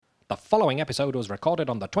The following episode was recorded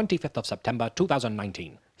on the 25th of September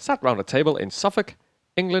 2019. Sat round a table in Suffolk,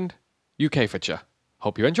 England, UK feature.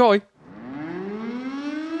 Hope you enjoy.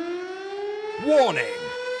 Warning!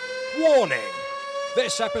 Warning!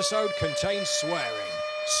 This episode contains swearing.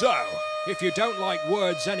 So, if you don't like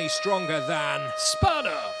words any stronger than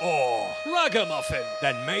Spanner or Ragamuffin.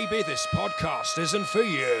 then maybe this podcast isn't for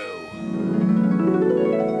you.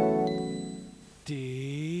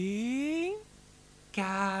 Dean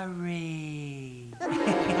Gary.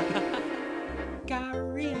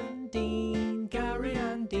 Gary and Dean,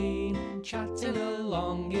 chatting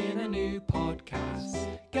along in a new podcast.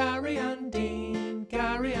 Gary and Dean,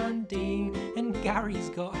 and Gary's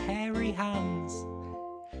got hairy hands.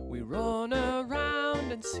 We run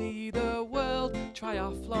around and see the world.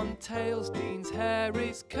 Triathlon tales, Dean's hair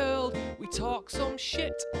is curled. We talk some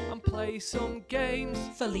shit and play some games.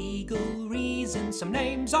 For legal reasons, some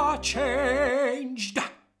names are changed.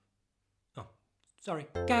 Oh, sorry.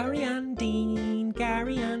 Gary and Dean,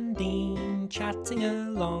 chatting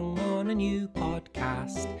along on a new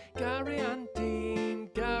podcast. Gary and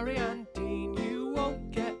Dean, you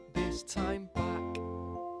won't get this time back.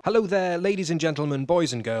 Hello there, ladies and gentlemen,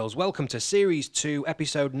 boys and girls. Welcome to Series 2,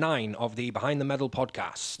 Episode 9 of the Behind the Medal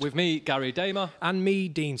podcast. With me, Gary Damer. And me,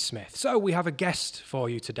 Dean Smith. So we have a guest for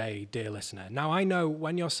you today, dear listener. Now, I know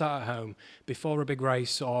when you're sat at home before a big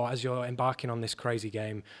race or as you're embarking on this crazy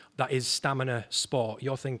game that is stamina sport,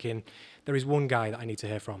 you're thinking, there is one guy that I need to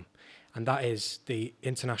hear from. And that is the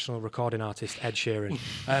international recording artist, Ed Sheeran.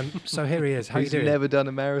 So here he is. How you He's doing? never done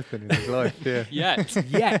a marathon in his life. Yeah.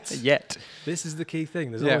 Yet. This is the key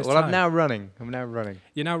thing. There's Yeah. always Well, time. I'm now running. You're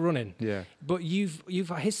now running. Yeah. But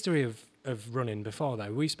you've a history of running before,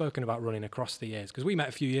 though. We've spoken about running across the years because we met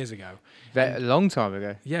a few years ago. A long time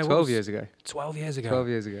ago. Yeah, 12 years ago. 12 years ago. 12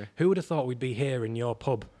 years ago. Who would have thought we'd be here in your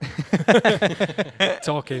pub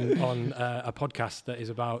talking on a podcast that is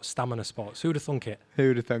about stamina sports? Who would have thunk it? Who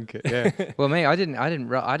would have thunk it? Yeah. Well, me, I didn't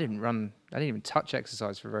run. I didn't even touch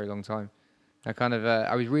exercise for a very long time.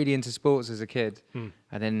 I was really into sports as a kid, and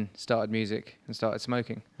then started music and started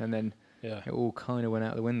smoking, and then Yeah. it all kind of went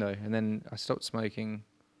out the window. And then I stopped smoking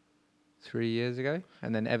 3 years ago,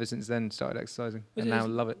 and then ever since then started exercising, Was and it now as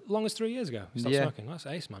love it. Long as 3 years ago. Stopped Yeah. smoking. That's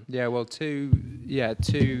ace, man. Yeah, well, 2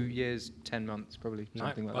 years, 10 months, probably,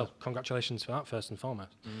 something like Well, that. congratulations for that, first and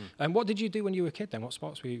foremost. And what did you do when you were a kid then? What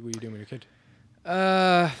sports were you doing when you were a kid?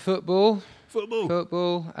 Football,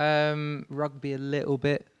 Football. rugby a little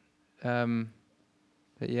bit, but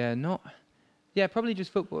probably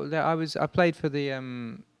just football. I played for the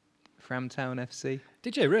Framtown FC.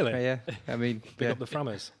 Did you really? Yeah, I mean, Big up the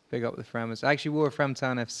Frammers. big up the Frammers. I actually wore a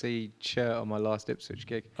Framtown FC shirt on my last Ipswich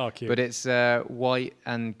gig, Oh, cute. but it's white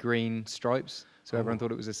and green stripes, so everyone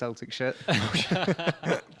thought it was a Celtic shirt.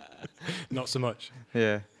 Not so much.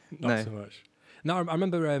 Yeah, Not so much. No, I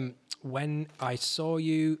remember when I saw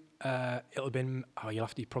you, it'll have been, you'll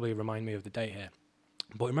have to probably remind me of the date here.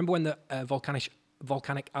 But remember when the volcanic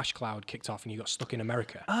ash cloud kicked off and you got stuck in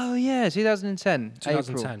America? Oh yeah, 2010.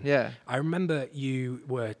 2010. April. Yeah. I remember you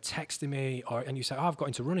were texting me and you said, I've got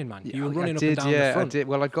into running, man. You were I running up did, and down the front. I did.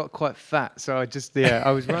 Well, I got quite fat, so I just,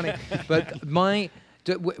 I was running. But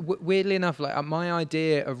weirdly enough, like my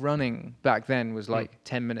idea of running back then was like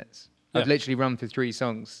 10 minutes. Yeah. I'd literally run for 3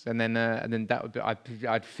 songs, and then that would be,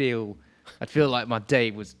 I'd feel like my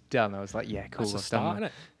day was done. I was like, yeah, cool, That's a I've start, done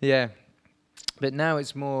isn't that. it? Yeah. But now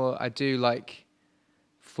it's more, I do like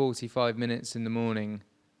 45 minutes in the morning,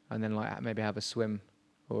 and then like maybe have a swim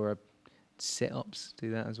or a sit-ups,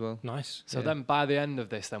 do that as well. Nice. So Yeah. then by the end of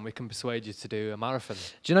this, then we can persuade you to do a marathon.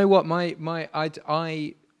 Do you know what?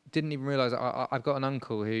 I didn't even realise I've got an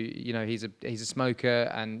uncle who, he's a smoker,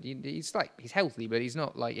 and he's healthy, but he's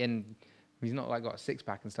not like got a six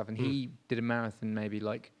pack and stuff. And he did a marathon maybe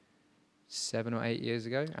like 7 or 8 years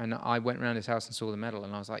ago, and I went around his house and saw the medal,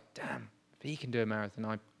 and I was like, damn, if he can do a marathon,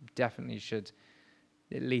 I definitely should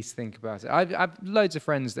at least think about it. I've loads of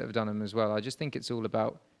friends that have done them as well. I just think it's all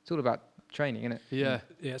about training, isn't it? Yeah.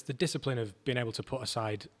 Yeah, it's the discipline of being able to put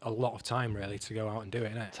aside a lot of time, really, to go out and do it,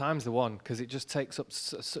 isn't it? Time's the one, because it just takes up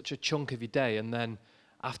such a chunk of your day, and then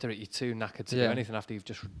after it, you're too knackered to do Yeah. anything after you've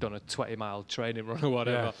just done a 20-mile training run or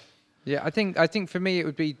whatever. Yeah, I think for me it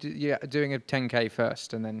would be doing a 10K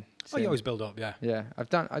first, and then. Oh, seeing- you always build up, yeah. Yeah, I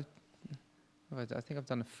think I've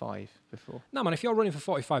done a 5 before. No, man, if you're running for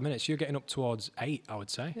 45 minutes, you're getting up towards 8, I would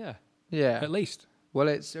say. Yeah. Yeah. At least. Well,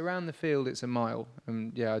 it's around the field. It's a mile,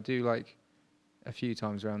 and I do like a few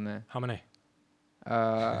times around there. How many?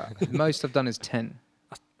 Most I've done is 10.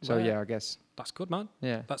 So Well, yeah, I guess. That's good, man.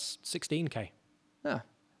 Yeah. That's 16K. Ah,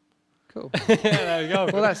 cool. Yeah, there you go.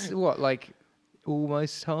 Well, that's what, like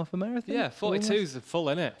almost half a marathon. Yeah, 42 is full,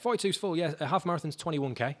 isn't it? 42's full, yeah. A half marathon's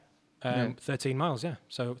 21k, Yeah. 13 miles, yeah.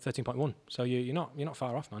 So 13.1. So you're not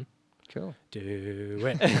far off, man. Cool. Do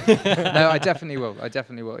it. No, I definitely will.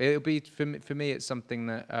 It'll be for me. It's something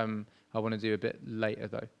that I want to do a bit later,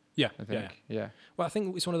 though. Yeah, I think. Yeah. Well, I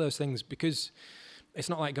think it's one of those things because it's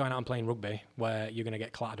not like going out and playing rugby where you're going to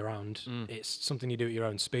get clattered around. It's something you do at your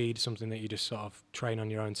own speed, something that you just sort of train on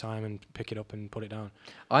your own time and pick it up and put it down.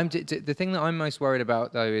 The thing that I'm most worried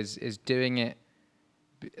about though is doing it.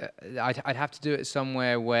 I'd have to do it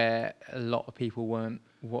somewhere where a lot of people weren't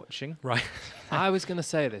watching. Right. I was going to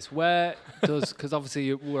say this. Where does, because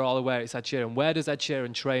obviously we're all aware it's Ed Sheeran, where does Ed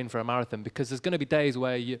Sheeran train for a marathon? Because there's going to be days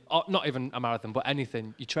where not even a marathon, but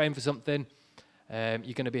anything, you train for something, you're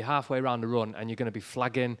going to be halfway around the run and you're going to be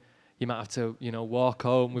flagging. You might have to, walk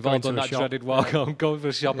home. We've all Going to done a that shop. dreaded walk home, go to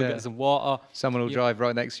a shop and Yeah. get some water. Someone will You- drive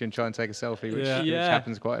right next to you and try and take a selfie, which Yeah.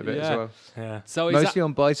 happens quite a bit as Yeah. well. Yeah. So is Mostly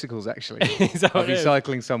on bicycles, actually. is that I'll what be it is?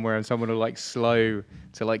 cycling somewhere and someone will like slow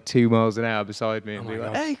to like 2 miles an hour beside me and Oh be my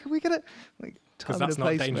like, God. "Hey, can we get it?" Like, Because time and that's a not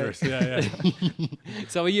place, mate. dangerous. Yeah.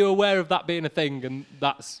 So are you aware of that being a thing? And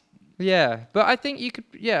that's Yeah, but I think you could.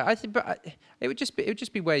 Yeah, I think, it would just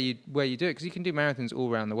be where you do it because you can do marathons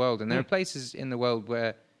all around the world, and there are places in the world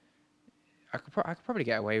where I could probably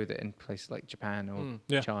get away with it in places like Japan or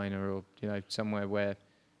Yeah. China or somewhere where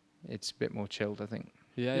it's a bit more chilled. I think.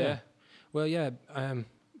 yeah. Well, yeah.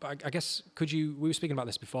 But I guess we were speaking about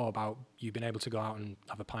this before about you being able to go out and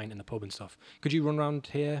have a pint in the pub and stuff. Could you run around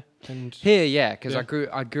here and? Here, yeah, because Yeah.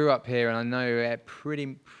 I grew up here, and I know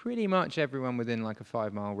pretty much everyone within like a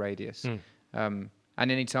 5 mile radius. And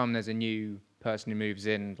anytime there's a new person who moves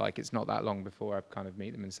in, like it's not that long before I kind of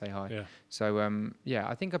meet them and say hi. Yeah. So yeah,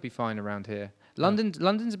 I think I'd be fine around here.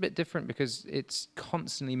 London's a bit different because it's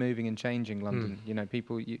constantly moving and changing. London,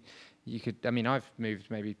 people you could. I mean, I've moved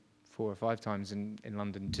maybe 4 or 5 times in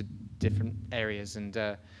London to different areas, and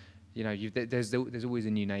there's always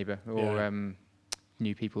a new neighbour or Yeah.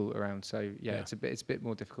 new people around. So yeah, Yeah. it's a bit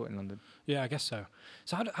more difficult in London. Yeah, I guess so.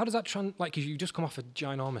 So how does that like? Cause you just come off a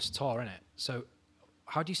ginormous tour, innit? So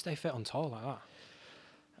how do you stay fit on tour like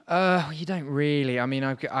that? You don't really. I mean,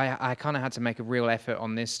 I kind of had to make a real effort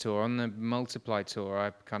on this tour. On the Multiply tour, I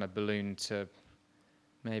kind of ballooned to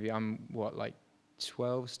maybe I'm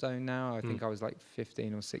 12 stone now. I think I was like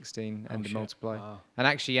 15 or 16 end of shit. Multiply. Wow. And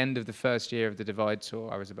actually end of the first year of the Divide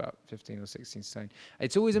tour, I was about 15 or 16 stone.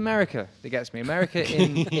 It's always America that gets me. America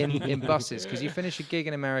in buses, because you finish a gig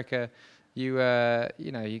in America, you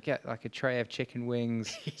get like a tray of chicken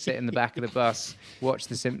wings, sit in the back of the bus, watch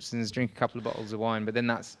The Simpsons, drink a couple of bottles of wine, but then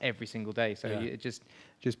that's every single day. So Yeah. it just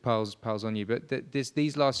piles on you. But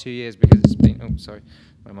these last 2 years, because it's been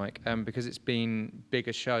my mic, because it's been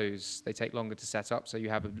bigger shows, they take longer to set up, so you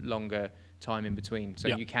have a longer time in between, so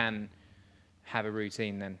Yeah. you can have a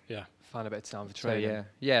routine then. Yeah. Find a bit of time for So training.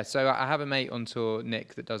 yeah. So I have a mate on tour,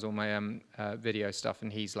 Nick, that does all my video stuff,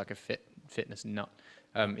 and he's like a fitness nut.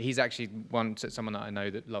 He's actually someone that I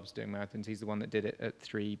know that loves doing marathons. He's the one that did it at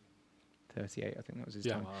 3:38, I think that was his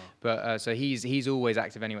Yeah. time. Wow. But so he's always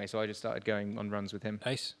active anyway. So I just started going on runs with him.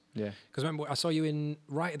 Ace. Yeah. Because remember, I saw you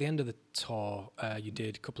right at the end of the tour. You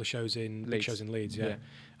did a couple of shows big Leeds. shows in Leeds, yeah. Yeah.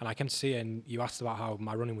 And I came to see it, and you asked about how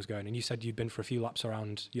my running was going, and you said you'd been for a few laps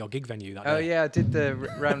around your gig venue that Oh day. yeah, I did the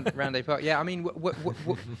round day park. Yeah, I mean,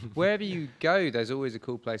 wherever you go, there's always a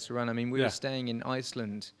cool place to run. I mean, we Yeah. were staying in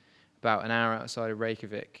Iceland, about an hour outside of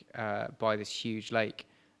Reykjavik, by this huge lake,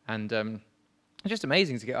 and it's just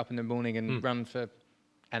amazing to get up in the morning and run for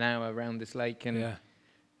an hour around this lake. And Yeah.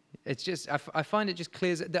 it's just, I find it just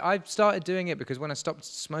clears. I've started doing it because when I stopped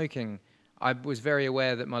smoking, I was very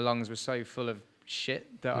aware that my lungs were so full of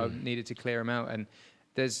shit that I needed to clear them out. And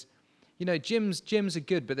there's, gyms are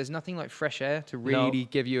good, but there's nothing like fresh air to really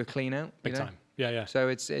give you a clean out. Big time. Yeah. So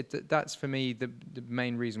that's for me the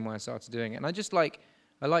main reason why I started doing it, and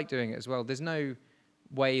I like doing it as well. There's no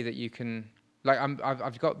way that you can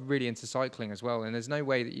I've got really into cycling as well, and there's no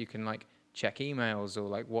way that you can like check emails or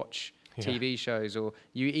like watch TV shows, or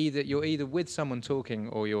you're either with someone talking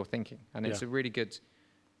or you're thinking, and it's Yeah. a really good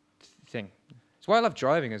thing. It's why I love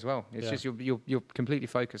driving as well. It's Yeah. just you're completely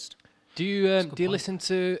focused. Do you a good point. listen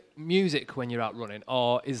to music when you're out running,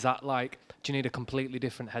 or is that like, do you need a completely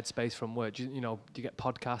different headspace from work? Do you get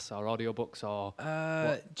podcasts or audiobooks or?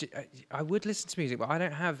 I would listen to music, but I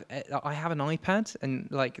don't have. I have an iPad, and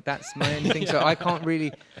like that's my only thing. So I can't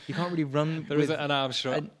really. You can't really run. There with isn't an arm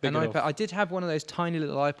strap an big enough. iPad. I did have one of those tiny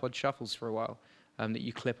little iPod shuffles for a while, that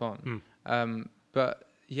you clip on. But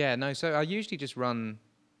yeah, no. So I usually just run,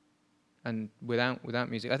 and without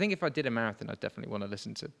music. I think if I did a marathon, I'd definitely want to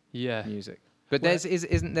listen to Yeah. music. But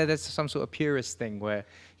isn't there's some sort of purist thing where,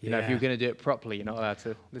 you know, if you're going to do it properly, you're not allowed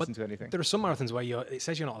to listen to anything. There are some marathons where it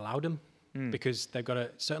says you're not allowed them because they've got to,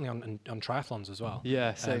 certainly on triathlons as well.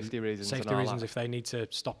 Yeah, safety reasons. Safety and all reasons, that. if they need to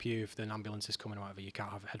stop you, if an ambulance is coming or whatever, you can't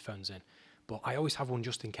have headphones in. But I always have one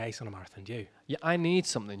just in case on a marathon. Do you? Yeah, I need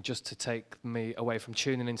something just to take me away from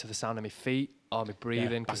tuning into the sound of my feet or my breathing,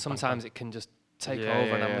 bang, because bang, sometimes bang. it can just take Yeah, over and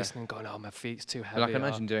yeah, I'm yeah. listening going, oh, my feet's too heavy. But I can or-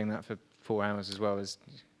 imagine doing that for 4 hours as well.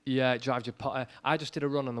 Yeah, it drives you potter. I just did a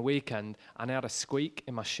run on the weekend and I had a squeak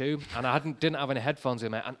in my shoe and I didn't have any headphones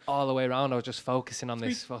with me, and all the way around I was just focusing on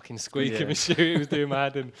this fucking squeak in my shoe. It was doing my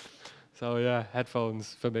head in. So yeah,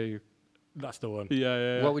 headphones for me. That's the one.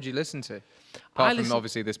 Yeah. What would you listen to? Apart from listen-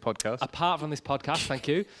 obviously this podcast. Apart from this podcast, thank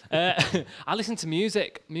you. I listen to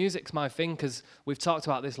music. Music's my thing because we've talked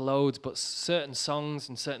about this loads, but certain songs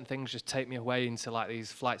and certain things just take me away into like these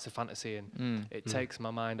flights of fantasy, and it takes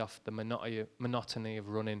my mind off the monotony of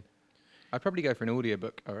running. I'd probably go for an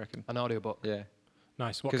audiobook, I reckon. An audiobook. Yeah.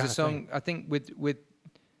 Nice. What Because kind a of thing? song, I think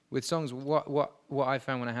with songs, what I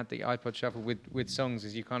found when I had the iPod Shuffle with songs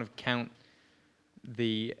is you kind of count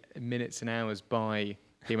the minutes and hours by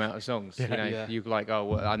the amount of songs. You know, Yeah. you like, oh,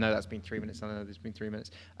 well, I know that's been 3 minutes. I know that's been 3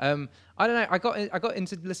 minutes. I don't know. I got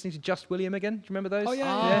into listening to Just William again. Do you remember those? Oh,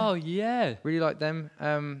 yeah. Oh yeah. Really like them.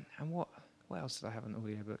 And what else did I have on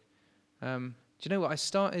audiobook? Do you know what? I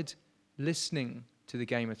started listening to the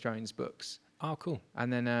Game of Thrones books, Oh, cool.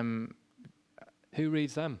 and then Who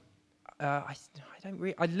reads them? I don't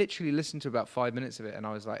really. I literally listened to about 5 minutes of it, and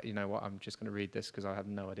I was like, you know what? I'm just going to read this because I have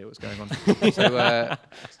no idea what's going on.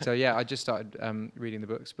 So yeah, I just started reading the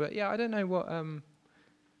books. But yeah, I don't know what.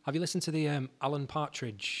 Have you listened to the Alan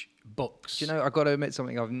Partridge books? Do you know? I've got to admit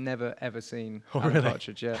something. I've never ever seen Oh, Alan really?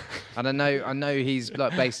 Partridge. Yeah, and I know he's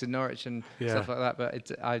like based in Norwich and Yeah. stuff like that.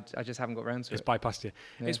 But I just haven't got around to It's it. bypassed you.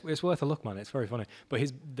 Yeah. It's worth a look, man. It's very funny. But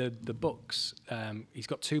the books, he's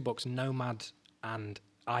got 2 books, Nomad and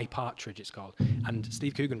I Partridge, it's called. And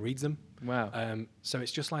Steve Coogan reads them. Wow. So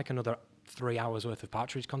it's just like another 3 hours worth of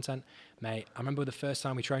Partridge content, mate. I remember the first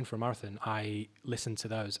time we trained for a marathon, I listened to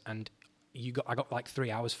those, and I got like 3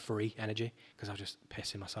 hours free energy because I was just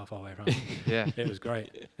pissing myself all the way around. Yeah. It was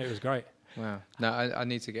great. It was great. Wow. No, I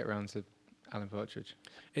need to get around to Alan Partridge.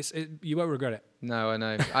 You won't regret it. No, I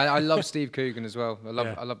know. I love Steve Coogan as well. I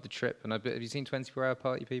Yeah. love The Trip. And have you seen 24 Hour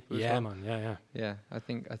Party People? as Yeah, well? man. Yeah. Yeah, I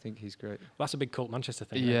think he's great. Well, that's a big cult Manchester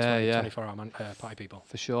thing. Yeah, yeah. 24-hour party people.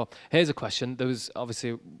 For sure. Here's a question. There was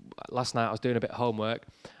obviously last night I was doing a bit of homework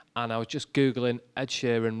and I was just Googling Ed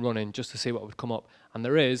Sheeran running just to see what would come up. And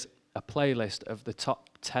there is a playlist of the top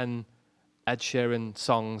 10 Ed Sheeran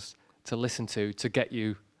songs to listen to get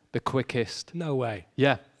you the quickest. No way.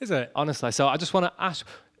 Yeah, Is it? honestly. So I just want to ask,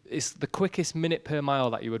 it's the quickest minute per mile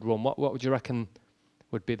that you would run. What would you reckon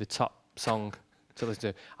would be the top song to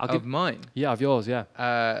listen to? Of mine? Yeah, of yours, yeah.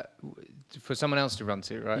 For someone else to run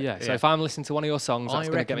to, right? Yeah, so if I'm listening to one of your songs, that's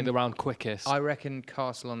I going to get me reckon- the round quickest. I reckon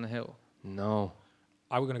Castle on the Hill. No.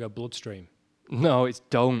 I was going to go Bloodstream. No, it's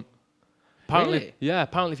Don't. Apparently, Really? yeah,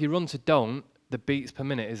 apparently if you run to Don't, the beats per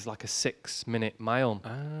minute is like a 6-minute mile,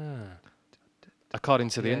 according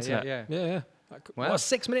to the internet. Yeah. Yeah. Wow. What, a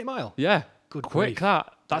 6-minute mile? Yeah. Good Quick grief.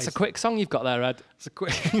 that. That's a Nice. quick song you've got there, Ed. It's a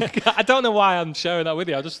quick. I don't know why I'm sharing that with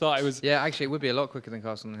you. I just thought it was. Yeah, actually, it would be a lot quicker than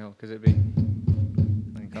Castle on the Hill because it'd be.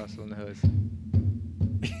 I think Castle on the Hill is.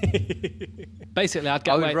 Basically, I'd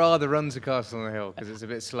I get. would rather run to Castle on the Hill because it's a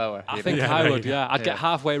bit slower. I you think know? I would. Yeah, I'd Yeah. get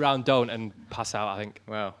halfway round Don't and pass out. I think.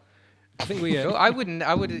 Wow. I think we. Sure, I wouldn't.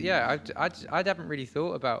 I would. Yeah. I haven't really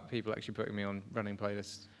thought about people actually putting me on running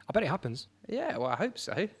playlists. I bet it happens. Yeah. Well, I hope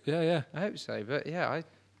so. Yeah. I hope so. But yeah,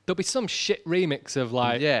 There'll be some shit remix of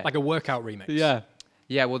like. yeah. Like a workout remix. Yeah.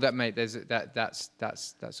 Yeah, well, that mate,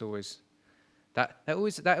 that's always that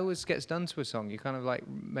always gets done to a song. You kind of like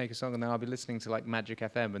make a song, and then I'll be listening to like Magic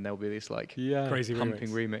FM, and there'll be this like Yeah. Crazy pumping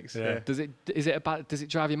remix. Yeah. Does it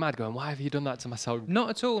drive you mad? Going, why have you done that to my song? Not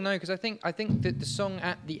at all, no, because I think that the song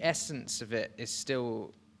at the essence of it is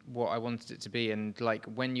still what I wanted it to be, and like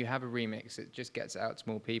when you have a remix, it just gets it out to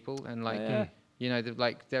more people, and like Yeah. you know,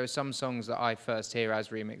 like there are some songs that I first hear as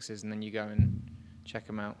remixes, and then you go and check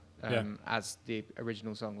them out as the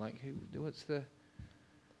original song. Like what's the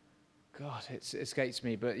God, it escapes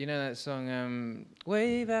me, but you know that song,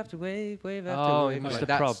 Wave After Wave, Wave After Oh, Wave. Mr.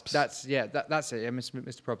 Like, Probs. That's it, yeah,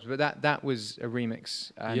 Mr. Probs. But that was a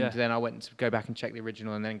remix, and Yeah. then I went to go back and check the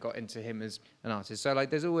original, and then got into him as an artist. So like,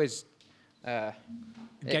 there's always,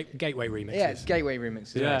 Gateway remixes. yeah, it's gateway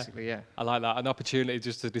remixes, Yeah. basically, yeah. I like that. An opportunity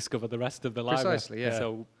just to discover the rest of the library. Precisely, yeah.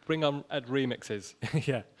 So bring on Ed remixes.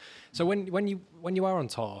 Yeah. So when you are on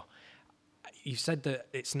tour, you said that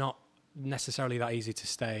it's not necessarily that easy to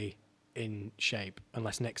stay in shape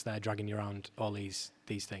unless Nick's there dragging you around all these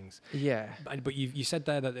things. Yeah. But you said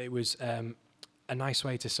there that it was a nice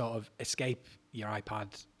way to sort of escape your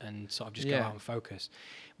iPad and sort of just go out and focus.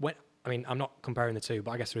 I'm not comparing the two,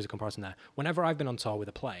 but I guess there is a comparison there. Whenever I've been on tour with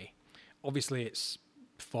a play, obviously it's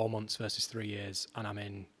 4 months versus 3 years, and I'm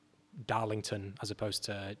in Darlington as opposed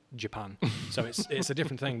to Japan, so it's a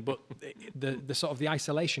different thing. But the sort of the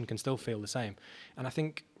isolation can still feel the same, and I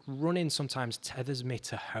think running sometimes tethers me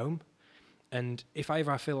to home. And if I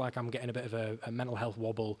ever feel like I'm getting a bit of a mental health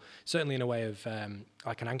wobble, certainly in a way of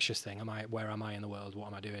like an anxious thing, where am I in the world? What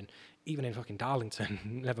am I doing? Even in fucking Darlington,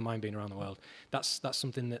 never mind being around the world. That's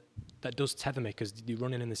something that does tether me, because you're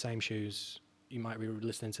running in the same shoes. You might be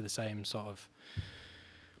listening to the same sort of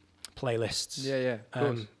playlists. Yeah,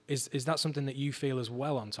 of course. Is that something that you feel as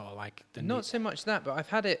well on tour? Like Not so much that, but I've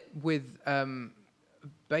had it with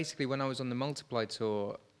basically when I was on the Multiply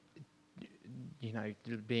tour. You know,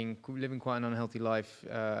 living quite an unhealthy life,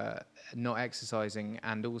 not exercising,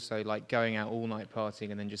 and also like going out all night partying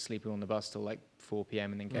and then just sleeping on the bus till like 4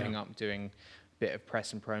 p.m. and then getting up, doing a bit of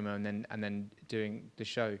press and promo, and then doing the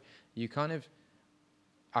show. I kind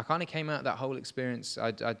of came out of that whole experience.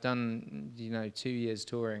 I'd done 2 years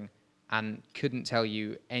touring, and couldn't tell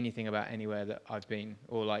you anything about anywhere that I've been,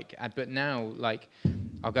 or like. But now, like,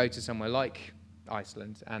 I'll go to somewhere like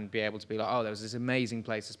Iceland and be able to be like, oh, there was this amazing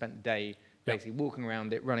place. I spent the day basically walking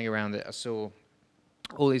around it, running around it. I saw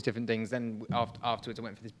all these different things. Then afterwards, I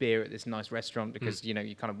went for this beer at this nice restaurant because you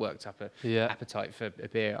kind of worked up a appetite for a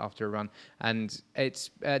beer after a run, and it's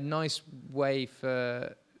a nice way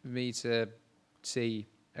for me to see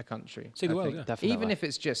a country, see the world, definitely. Even if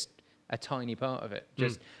it's just a tiny part of it.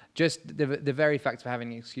 Just the very fact of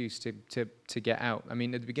having an excuse to get out. I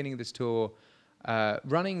mean, at the beginning of this tour,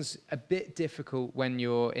 running's a bit difficult when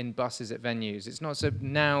you're in buses at venues. It's not so.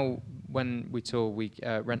 Now when we tour, we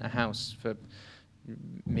rent a house for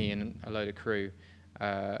me and a load of crew,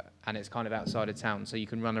 and it's kind of outside of town, so you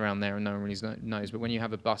can run around there and no one really knows. But when you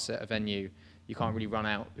have a bus at a venue, you can't really run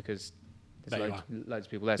out because there's loads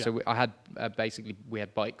of people there. So I had we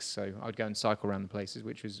had bikes, so I'd go and cycle around the places,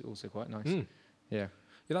 which was also quite nice. Yeah,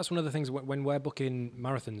 that's one of the things when we're booking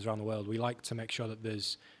marathons around the world, we like to make sure that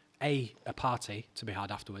there's a party to be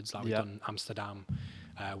had afterwards. Like we've done Amsterdam,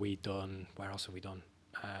 we've done, where else have we done?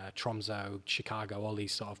 Tromso, Chicago, all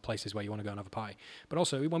these sort of places where you want to go and have a party. But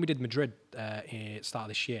also when we did Madrid at the start of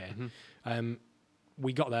this year,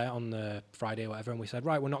 we got there on the Friday or whatever, and we said,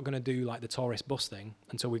 right, we're not going to do like the tourist bus thing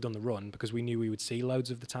until we've done the run, because we knew we would see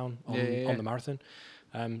loads of the town on the marathon.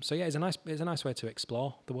 So yeah, it's a nice way to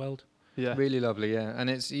explore the world. Yeah, really lovely. Yeah, and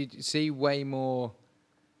you see way more.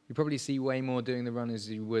 You probably see way more doing the run as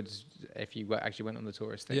you would if you actually went on the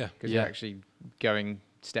tourist thing. Because you're actually going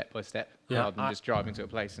step by step rather than just driving to a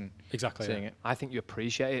place and seeing it. I think you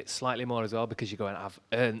appreciate it slightly more as well, because you're going, I've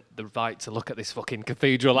earned the right to look at this fucking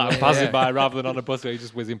cathedral that I'm passing by, rather than on a bus where you're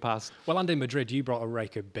just whizzing past. Well, and in Madrid, you brought a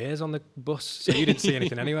rake of beers on the bus, so you didn't see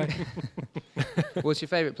anything anyway. What's your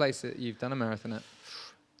favourite place that you've done a marathon at?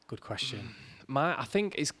 Good question. I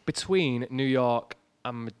think it's between New York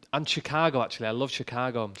and Chicago, actually. I love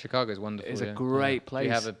Chicago. Chicago's wonderful. It's a great place. Do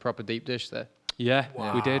you have a proper deep dish there? Yeah,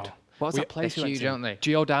 we did. What's that place we went huge, to? aren't they?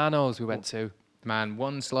 Giordano's we went to. Man,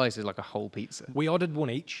 one slice is like a whole pizza. We ordered one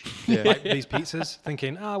each, like these pizzas,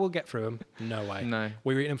 thinking, we'll get through them. No way. No.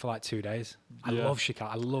 We were eating them for like 2 days. I love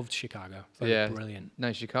Chicago. I loved Chicago. Brilliant.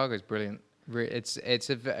 No, Chicago's brilliant. It's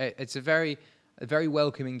a very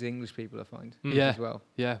welcoming to English people, I find. As well.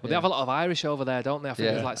 Yeah. Well, they have a lot of Irish over there, don't they? I think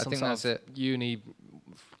there's like some sort of uni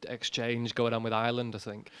exchange going on with Ireland, I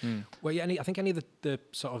think. Well, yeah, I think any of the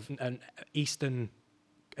sort of eastern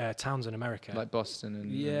towns in America, like Boston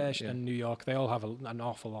and and New York, they all have an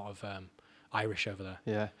awful lot of Irish over there.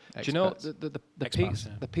 Yeah. Expats. Do you know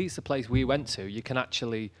the pizza place we went to? You can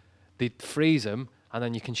actually they freeze them and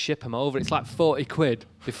then you can ship them over. It's like 40 quid.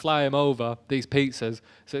 They fly them over, these pizzas.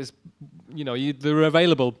 So it's, they're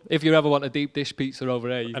available if you ever want a deep dish pizza over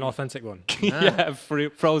there. An authentic one. Yeah,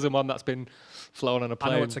 frozen one that's been flown on a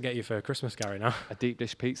plane. I know what to get you for Christmas, Gary, now. A deep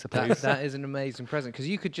dish pizza, please. That is an amazing present, because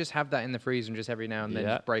you could just have that in the freezer and just every now and then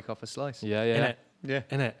just break off a slice. Yeah.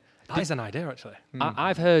 Innit? That is an idea, actually.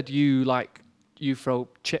 I've heard you throw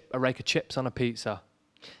a rake of chips on a pizza.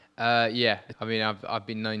 Yeah, I mean, I've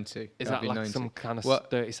been known to. Is that like some kind of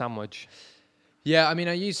dirty sandwich? Yeah, I mean,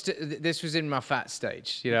 I used to. This was in my fat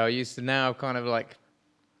stage. I used to now kind of like,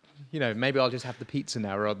 maybe I'll just have the pizza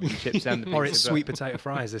now rather than chips and the pizza. Or it's sweet potato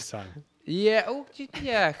fries this time.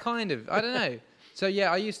 Yeah, kind of. I don't know. So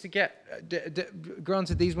yeah, I used to get.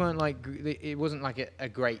 Granted, these weren't like. It wasn't like a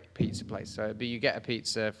great pizza place. But you get a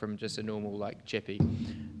pizza from just a normal like chippy.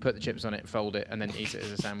 put the chips on it, fold it, and then eat it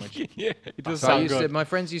as a sandwich. Yeah, it does So I sound used good. to, my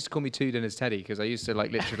friends used to call me Two Dinners Teddy because I used to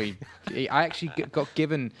like literally. I actually got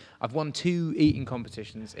given. I've won 2 eating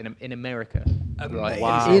competitions in America. Right,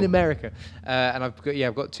 Wow. in America, and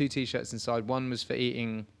I've got 2 T-shirts inside. One was for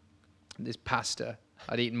eating this pasta.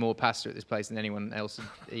 I'd eaten more pasta at this place than anyone else had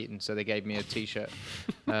eaten, so they gave me a T-shirt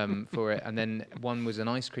for it. And then one was an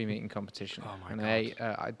ice cream eating competition. Oh my and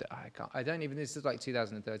God. I don't even. This is like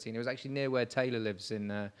 2013. It was actually near where Taylor lives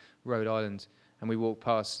in Rhode Island, and we walked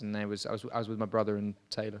past, and I was with my brother and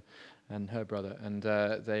Taylor, and her brother, and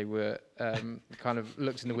they were kind of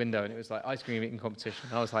looked in the window, and it was like ice cream eating competition.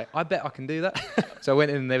 And I was like, I bet I can do that. So I went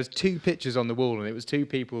in, and there was 2 pictures on the wall, and it was 2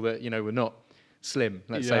 people that were not slim.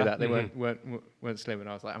 Let's say Yeah. that they weren't slim, and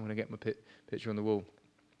I was like, I'm gonna get my picture on the wall.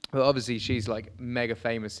 But obviously, she's like mega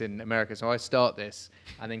famous in America, so I start this,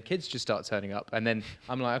 and then kids just start turning up, and then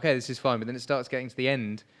I'm like, okay, this is fine. But then it starts getting to the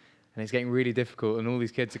end, and it's getting really difficult, and all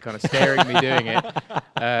these kids are kind of staring at me doing it,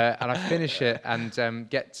 and I finish it and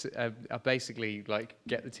I basically like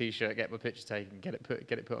get the T-shirt, get my picture taken, get it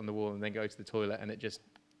put on the wall, and then go to the toilet, and it just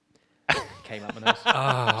came out my nose.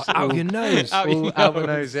 Out of your nose. All out my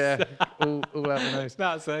nose, yeah. All out my nose.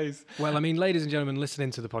 That says. Well, I mean, ladies and gentlemen,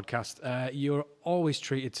 listening to the podcast, you're always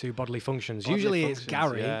treated to bodily functions. Bodily Usually it's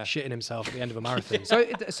functions, Gary yeah. shitting himself at the end of a marathon.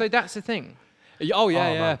 So that's the thing. Oh yeah,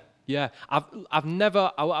 Oh, yeah, man. yeah. I've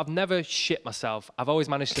never shit myself. I've always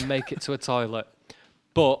managed to make it to a toilet,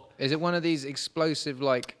 but Is it one of these explosive,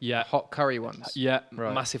 like Yeah. hot curry ones? yeah,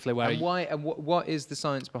 Right. massively. Where And why? And what is the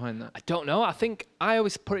science behind that? I don't know. I think I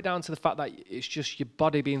always put it down to the fact that it's just your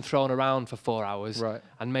body being thrown around for 4 hours, Right.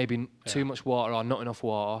 and maybe too much water or not enough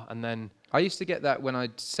water, and then I used to get that when I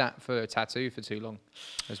sat for a tattoo for too long,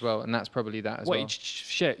 as well, and that's probably that as what? well.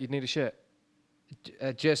 Shit, you'd need a shit.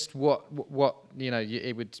 Just what it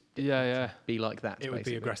would Yeah, yeah. be like that. It would be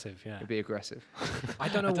basically. aggressive, yeah. It'd be aggressive. I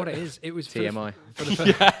don't know what it is. It was for the- TMI. for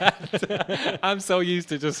the I'm so used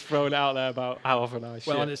to just throwing it out there about how often I shit.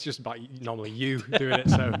 Well, and it's just about normally you doing it,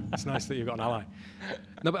 so it's nice that you've got an ally.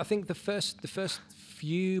 No, but I think the first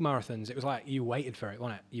few marathons, it was like you waited for it,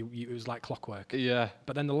 wasn't it? It was like clockwork. yeah,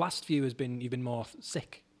 But then the last few you've been more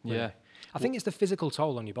sick. really. Yeah. I think it's the physical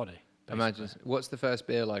toll on your body. basically. Imagine. What's the first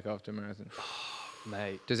beer like after a marathon?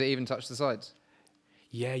 mate. Does it even touch the sides?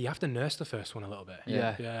 Yeah, you have to nurse the first one a little bit.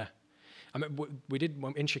 Yeah. Yeah. I mean, we did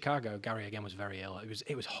in Chicago. Gary again was very ill.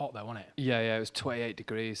 It was hot though, wasn't it? Yeah, it was 28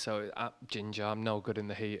 degrees, so ginger, I'm no good in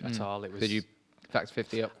the heat at all. It was. Did you fact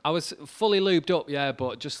 50 up? I was fully lubed up, yeah,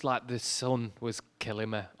 but just like the sun was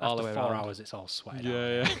killing me all the After way 4 around. hours, it's all sweaty.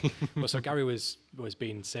 Yeah, yeah. But so Gary was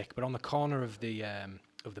being sick, but on the corner of the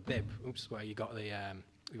bib, where you got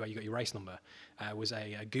where you got your race number, was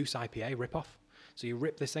a Goose IPA rip-off. So you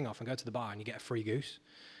rip this thing off and go to the bar and you get a free Goose.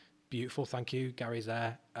 Beautiful, thank you. Gary's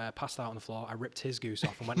there, passed out on the floor. I ripped his Goose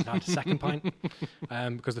off and went down to second pint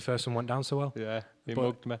because the first one went down so well. Yeah, he But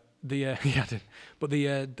mugged me. Yeah, I did. But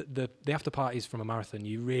the after parties from a marathon,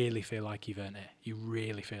 you really feel like you've earned it. You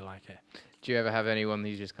really feel like it. Do you ever have anyone that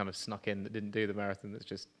you just kind of snuck in that didn't do the marathon? That's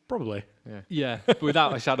just Probably. Yeah,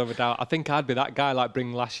 without a shadow of a doubt. I think I'd be that guy, like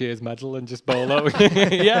bring last year's medal and just bowl out.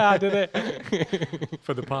 Yeah, I did it.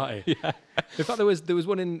 For the party. Yeah. In fact, there was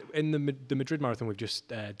one in the Madrid marathon we've just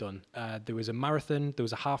done. There was a marathon, there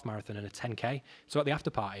was a half marathon and a 10K. So at the after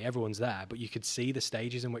party, everyone's there, but you could see the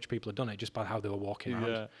stages in which people had done it just by how they were walking around.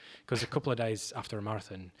 Yeah. Because a couple of days after a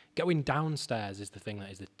marathon, going downstairs is the thing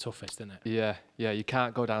that is the toughest, isn't it? Yeah, you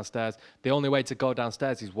can't go downstairs. The only way to go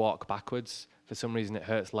downstairs is walk backwards. For some reason, it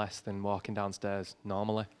hurts less than walking downstairs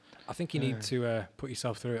normally. I think you need to put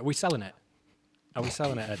yourself through it. Are we selling it? Are we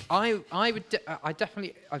selling it, Ed? I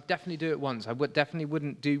definitely do it once. I definitely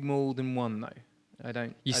wouldn't do more than one though. I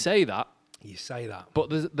don't. You say that, You say that.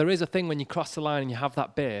 but there is a thing when you cross the line and you have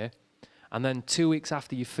that beer, and then 2 weeks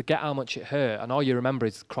after you forget how much it hurt, and all you remember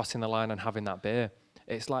is crossing the line and having that beer.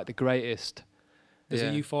 It's like the greatest. There's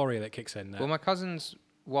Yeah. a euphoria that kicks in there. Well, my cousin's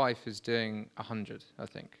wife is doing 100, I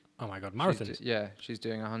think. Oh my God, She's marathons. she's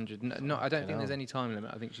doing 100. No, I don't think there's any time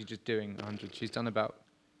limit. I think she's just doing 100. She's done about.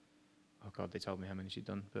 Oh God, they told me how many she'd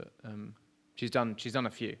done, but she's done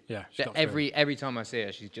a few. Yeah, she's But got through. every time I see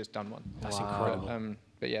her, she's just done one. That's Wow. incredible.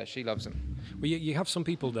 But yeah, she loves them. Well, you have some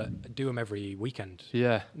people that do them every weekend.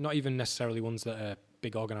 Yeah. Not even necessarily ones that are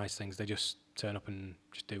big organised things. They just turn up and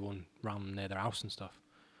just do one round near their house and stuff,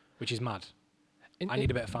 which is mad. I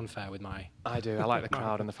need a bit of fanfare with my... I do. I like the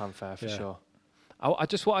crowd and the fanfare for Yeah. sure. I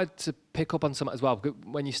just wanted to pick up on something as well. Because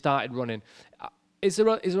when you started running, is there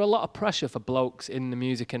a lot of pressure for blokes in the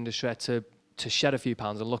music industry to shed a few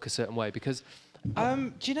pounds and look a certain way? Because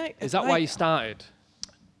Do you know? is that why you started?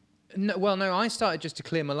 No, well, no. I started just to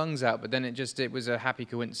clear my lungs out, but then it was a happy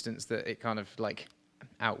coincidence that it kind of like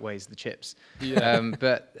outweighs the chips. Yeah.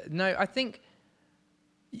 But no, I think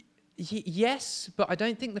yes, but I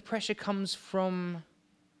don't think the pressure comes from.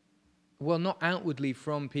 Well, not outwardly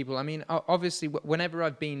from people. I mean, obviously, whenever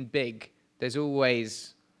I've been big, there's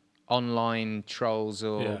always online trolls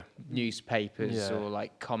or newspapers or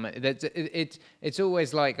like comment. It's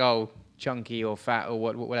always like, oh, chunky or fat or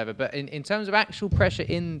whatever. But in terms of actual pressure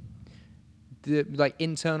in the like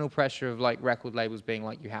internal pressure of like record labels being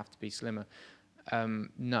like, you have to be slimmer.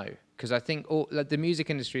 No, because I think the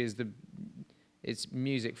music industry it's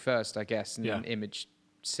music first, I guess, and then image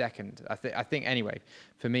second. I think anyway,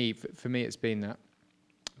 for me it's been that.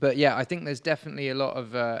 But yeah, I think there's definitely a lot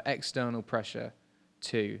of external pressure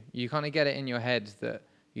too. You kind of get it in your head that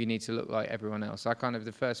you need to look like everyone else. I kind of,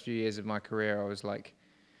 the first few years of my career, I was like,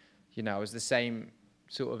 I was the same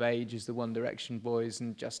sort of age as the One Direction boys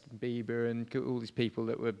and Justin Bieber and all these people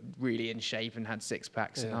that were really in shape and had six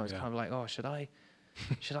packs, and I was kind of like, oh, should I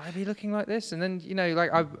be looking like this? And then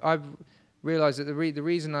like I've realized that the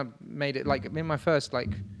reason I made it, like in my first like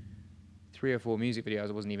 3 or 4 music videos,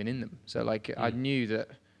 I wasn't even in them. So like I knew that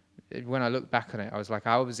when I look back on it, I was like,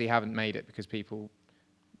 I obviously haven't made it because people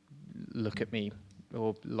look at me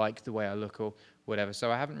or like the way I look or whatever.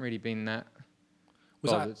 So I haven't really been that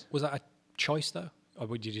bothered. Was that a choice though? Or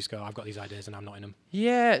would you just go, I've got these ideas and I'm not in them?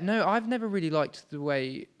 Yeah, no, I've never really liked the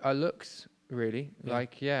way I looked, really.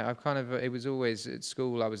 I've kind of, it was always at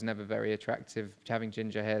school, I was never very attractive. Having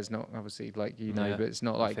ginger hair is not, obviously, like, but it's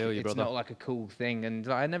not like, it's not like a cool thing. And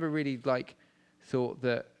I never really, like, thought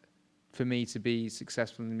that for me to be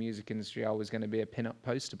successful in the music industry, I was going to be a pin-up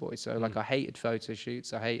poster boy. So, like, I hated photo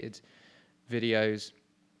shoots, I hated videos.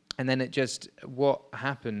 And then what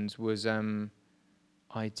happened was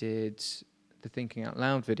I did the Thinking Out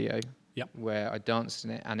Loud video, where I danced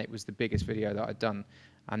in it, and it was the biggest video that I'd done.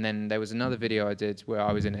 And then there was another video I did where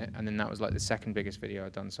I was in it, and then that was like the second biggest video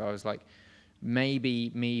I'd done. So I was like,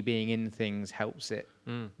 maybe me being in things helps it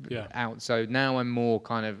out. So now I'm more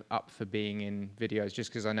kind of up for being in videos,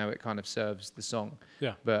 just because I know it kind of serves the song.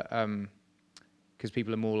 Yeah. But because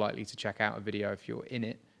people are more likely to check out a video if you're in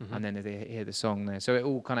it, and then if they hear the song there. So it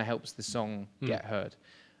all kind of helps the song get heard.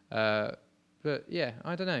 But yeah,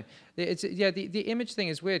 I don't know. The image thing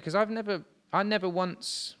is weird because I never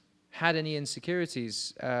once had any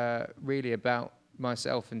insecurities really about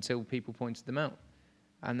myself until people pointed them out,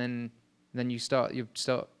 and then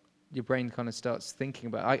your brain kind of starts thinking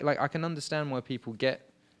about it. I can understand why people get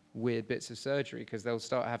weird bits of surgery because they'll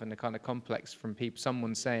start having a kind of complex from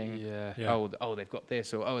someone saying, oh they've got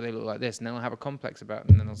this, or oh they look like this, and they'll have a complex about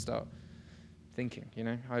it, and then they'll start thinking.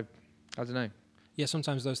 I don't know. Yeah,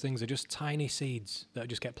 sometimes those things are just tiny seeds that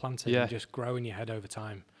just get planted and just grow in your head over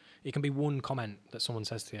time. It can be one comment that someone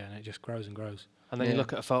says to you and it just grows and grows. And then you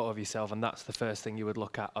look at a photo of yourself and that's the first thing you would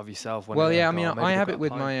look at of yourself. Well, yeah, I mean, I have it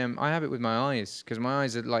with my eyes because my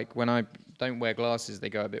eyes are like, when I don't wear glasses, they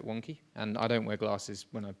go a bit wonky, and I don't wear glasses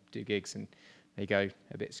when I do gigs and they go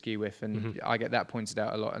a bit skew-whiff, and I get that pointed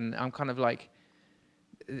out a lot. And I'm kind of like,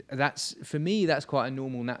 for me, that's quite a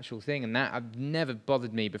normal, natural thing, and that I've never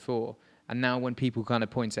bothered me before. And now when people kind of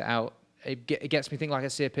point it out, it gets me thinking, like I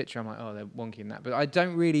see a picture, I'm like, oh, they're wonky in that. But I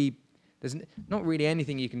don't really, there's not really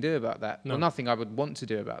anything you can do about that. No. Well, nothing I would want to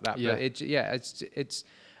do about that. Yeah. But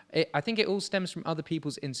I think it all stems from other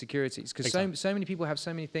people's insecurities. Because so many people have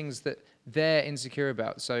so many things that they're insecure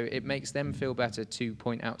about. So it makes them feel better to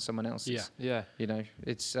point out someone else's. Yeah.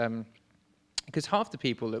 It's, because half the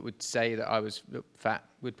people that would say that I was fat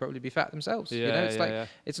would probably be fat themselves.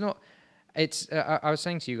 It's not... I was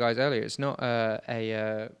saying to you guys earlier, it's not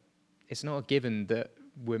it's not a given that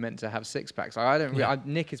we're meant to have six packs. I don't.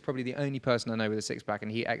 Nick is probably the only person I know with a six pack,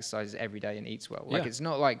 and he exercises every day and eats well. It's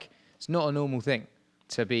not a normal thing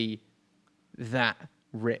to be that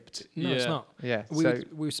ripped. No, it's not. Yeah.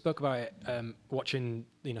 We spoke about it watching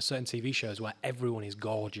certain TV shows where everyone is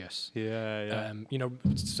gorgeous.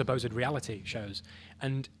 Supposed reality shows,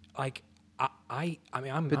 and like. I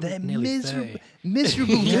mean, I'm they're nearly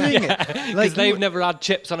miserable doing it. Because they've never had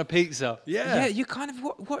chips on a pizza. Yeah, you kind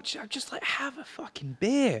of watch. I'm just like, have a fucking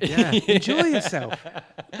beer. Yeah, enjoy yourself.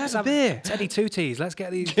 Have a beer. Teddy Two Teas. Let's get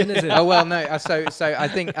these dinners in. Oh well, no. So I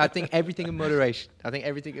think everything in moderation. I think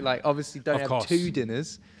everything, like, obviously don't have 2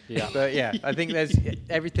 dinners. Yeah. But yeah, I think there's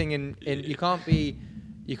everything in you can't be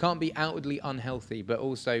outwardly unhealthy, but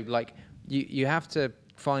also like you have to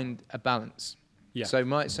find a balance. Yeah. So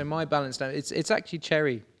my balance now, it's actually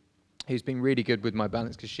Cherry who's been really good with my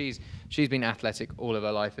balance, because she's been athletic all of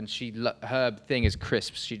her life, and her thing is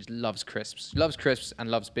crisps. She just loves crisps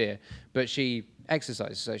and loves beer, but she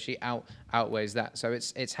exercises, so she outweighs that. So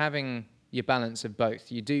it's having your balance of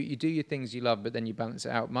both. You do your things you love, but then you balance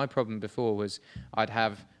it out. My problem before was I'd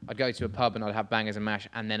go to a pub and I'd have bangers and mash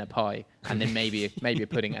and then a pie and then maybe a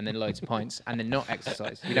pudding and then loads of pints and then not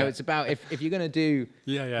exercise. You know, it's about if you're going to do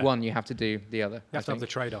one, you have to do the other. You have to have the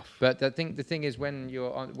trade-off. But I think the thing is when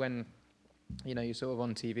you're you're sort of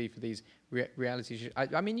on TV for these reality shows.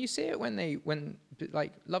 I mean, you see it when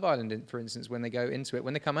like Love Island, for instance, when they go into it,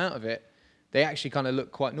 when they come out of it, they actually kind of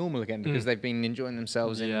look quite normal again because they've been enjoying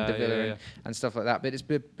themselves in the villa and stuff like that. But it's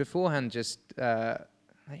beforehand just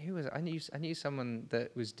who was it? I knew someone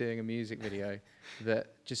that was doing a music video that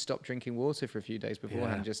just stopped drinking water for a few days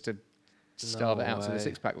beforehand just to starve it out so the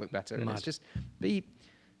six pack looked better. Mad. And it's just be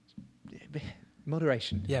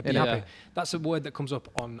moderation. Yeah, be happy. That's a word that comes up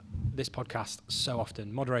on this podcast so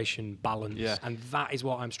often. Moderation, balance, and that is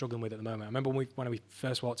what I'm struggling with at the moment. I remember when we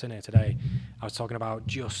first walked in here today, I was talking about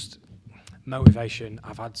just motivation.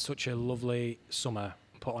 I've had such a lovely summer.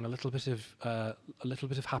 Put on a little bit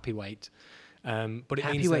of happy weight, but it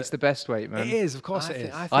Happy means weight's the best weight, man. it is, of course, it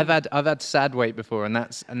is. I've had sad weight before, and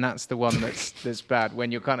that's the one that's bad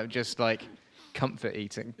when you're kind of just like comfort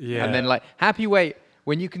eating, and then like happy weight.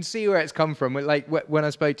 When you can see where it's come from, like when I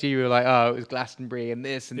spoke to you, you were like, "Oh, it was Glastonbury and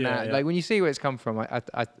this and that." Yeah. Like when you see where it's come from,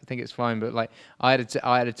 I think it's fine. But like I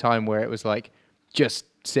had a time where it was like just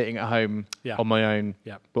sitting at home on my own,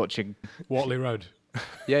 watching Watley Road.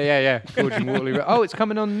 Forging Watley Road. Oh, it's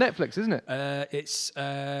coming on Netflix, isn't it? It's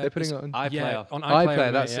They're putting it on iPlayer. on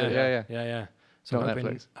iPlayer. That's it. Yeah. So Not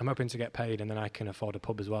Netflix. I'm hoping to get paid, and then I can afford a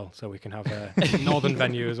pub as well, so we can have a northern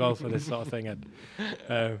venue as well for this sort of thing. And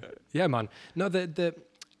yeah, man. No,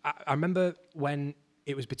 I remember when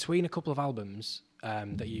it was between a couple of albums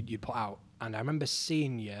that you put out, and I remember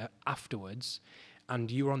seeing you afterwards, and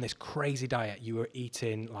you were on this crazy diet. You were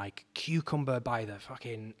eating like cucumber by the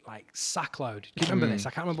fucking like sackload. Do you remember this? I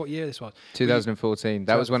can't remember what year this was. 2014.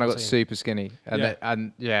 That was when I got 2014. super skinny,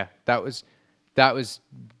 and that was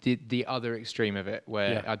the other extreme of it,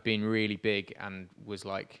 where I'd been really big and was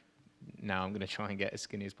like, now I'm going to try and get as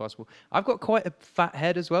skinny as possible. I've got quite a fat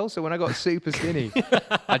head as well, so when I got super skinny,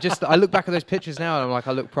 I look back at those pictures now and I'm like,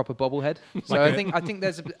 I look proper bobblehead. So I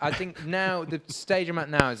think now the stage I'm at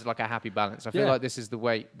now is like a happy balance. I feel like this is the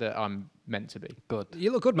weight that I'm meant to be. Good.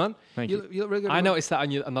 You look good, man. Thank you. You look really good. I noticed that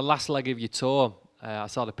on the last leg of your tour. I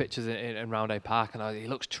saw the pictures in Round A Park, and he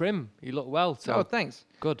looks trim. You look well. So Oh, thanks.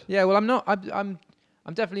 good. Yeah, well, I'm not.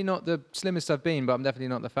 I'm definitely not the slimmest I've been, but I'm definitely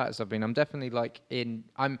not the fattest I've been. I'm definitely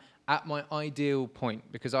I'm at my ideal point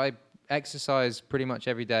because I exercise pretty much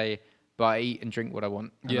every day, but I eat and drink what I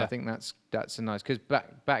want. And I think that's a nice, because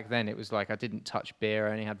back then it was like I didn't touch beer.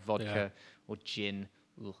 I only had vodka or gin.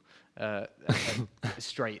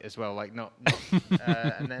 Straight as well, like not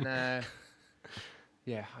and then I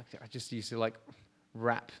just used to like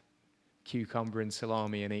wrap cucumber in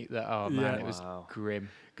salami and eat that. Oh man, it was grim.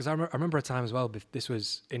 Because I remember a time as well. This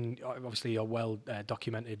was in obviously your well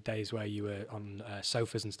documented days where you were on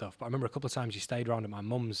sofas and stuff. But I remember a couple of times you stayed around at my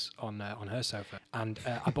mum's on her sofa, and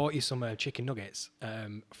I bought you some chicken nuggets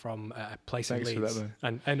from a place in Leeds. Thanks for that,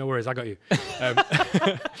 man. And no worries, I got you.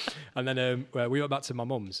 And then we went back to my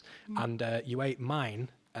mum's, and you ate mine.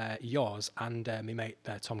 Yours and my mate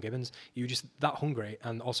Tom Gibbons. You were just that hungry,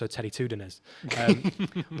 and also Teddy Two dinners.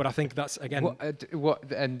 But I think that's again.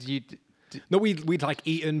 What and you? No, we'd like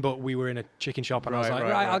eaten, but we were in a chicken shop, and I was like,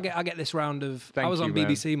 right, I'll get this round of. I was on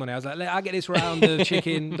BBC money. I was like, I'll get this round of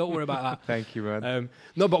chicken. Don't worry about that. Thank you, man.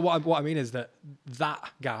 No, but what I mean is that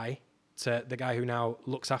guy, to the guy who now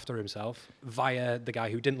looks after himself, via the guy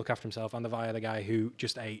who didn't look after himself, and via the guy who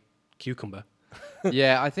just ate cucumber.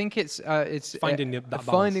 Yeah, I think it's finding that balance.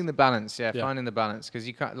 Finding the balance. Yeah, finding the balance, because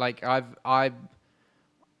you can't like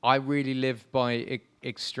I really live by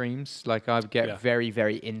extremes. Like I get very,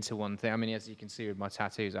 very into one thing. I mean, as you can see with my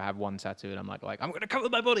tattoos, I have one tattoo, and I'm like I'm going to cover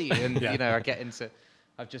my body, and you know, I get into.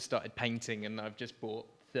 I've just started painting, and I've just bought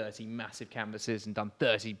 30 massive canvases and done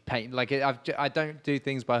 30 paint. Like I don't do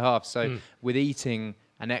things by half. So with eating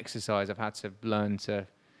and exercise, I've had to learn to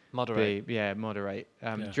moderate. Moderate.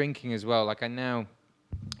 Drinking as well. Like I now,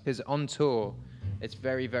 because on tour, it's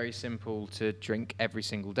very, very simple to drink every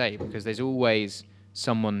single day because there's always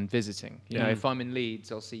someone visiting. You know, if I'm in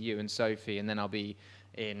Leeds, I'll see you and Sophie, and then I'll be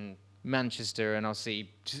in Manchester and I'll see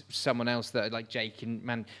someone else that like Jake in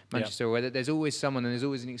Manchester. Or there's always someone, and there's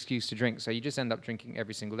always an excuse to drink. So you just end up drinking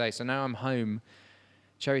every single day. So now I'm home.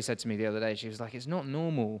 Cherry said to me the other day, she was like, "It's not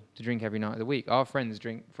normal to drink every night of the week. Our friends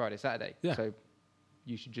drink Friday, Saturday. So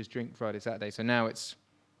you should just drink Friday, Saturday." So now that's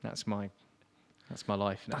my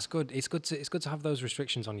life now. That's good. It's good to have those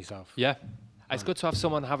restrictions on yourself. Yeah, it's good to have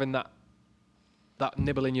someone having that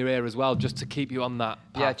nibble in your ear as well, just to keep you on that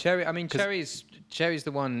path. Yeah, Cherry. I mean, Cherry's Sherry's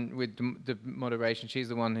the one with the moderation. She's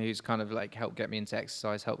the one who's kind of like helped get me into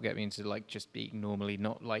exercise, helped get me into like just eating normally,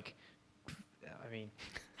 not like, I mean,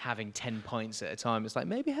 having 10 pints at a time. It's like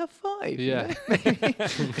maybe have 5. Yeah.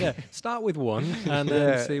 Yeah, start with one and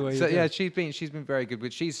then see where you So go. yeah, she's been very good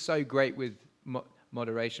with. She's so great with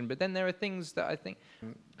moderation. But then there are things that I think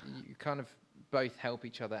you kind of both help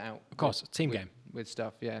each other out. Of course, team game. With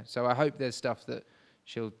stuff. Yeah. So I hope there's stuff that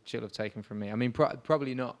she'll have taken from me. I mean,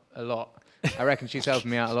 probably not a lot. I reckon she's helping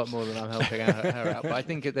me out a lot more than I'm helping her out. But I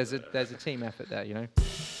think there's a team effort there, you know.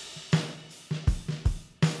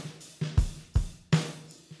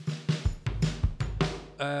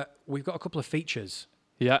 We've got a couple of features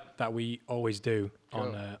Yeah. that we always do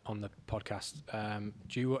Cool. on the podcast.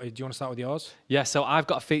 Do you want to start with yours? Yeah, so I've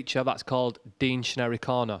got a feature that's called Dean Shinnery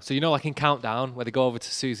Corner. So you know, like in Countdown, where they go over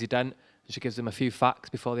to Susie Dent and she gives them a few facts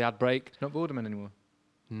before the ad break. It's not Vorderman anymore.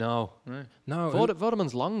 No. No,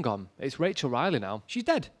 Vorderman's long gone. It's Rachel Riley now. she's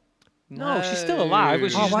dead. No, she's still alive, but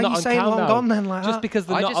she's Oh, just why are not you on saying long Countdown. gone then like Just that? because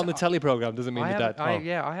they're I not just- on the telly program doesn't mean I they're dead. haven't.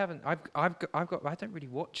 I haven't. I've got. I don't really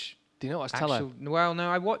watch. Do you know what's telly? Well, no,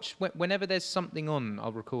 I watch whenever there's something on.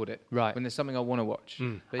 I'll record it. Right. When there's something I want to watch. But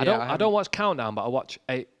I yeah, don't. I don't watch Countdown, but I watch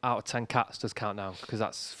 8 out of 10 Cats does Countdown because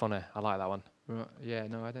that's funny. I like that one. Right, yeah,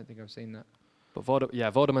 no, I don't think I've seen that. But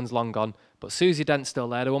Vorderman's long gone. But Susie Dent's still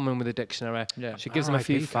there, the woman with the dictionary. Yeah. She gives them a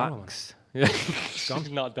few R.I.P. Caroline. facts. Yeah, she's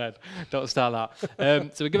not dead. Don't start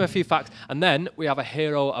that. So we give them a few facts, and then we have a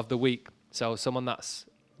hero of the week. So someone that's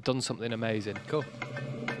done something amazing. Cool.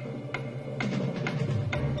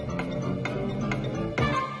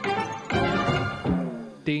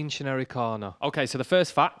 Dean Shinnery Corner. Okay, so the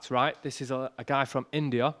first fact, right? This is a guy from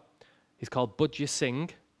India. He's called Budya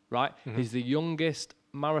Singh, right? He's the youngest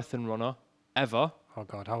marathon runner ever. Oh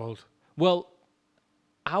God, how old? Well,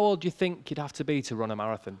 how old do you think you'd have to be to run a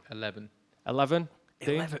marathon? 11. 11?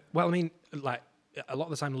 Dean? 11. Well, I mean, like a lot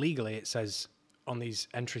of the time legally it says on these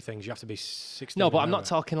entry things you have to be 16. No, but and I'm not over.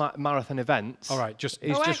 talking like marathon events. All right, just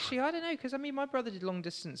He's just Actually, I don't know, because I mean, my brother did long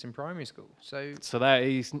distance in primary school, so so there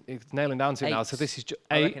he's nailing down to it now. 8. So this is just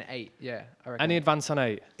I 8. reckon 8. Yeah, I reckon. Any 8. advance on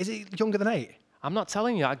 8? is it younger than 8? I'm not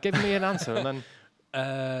telling you. Give me an answer and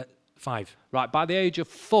then 5. right. By the age of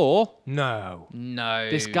 4, No. No.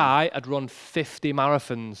 this guy had run 50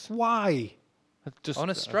 marathons. Why? Just on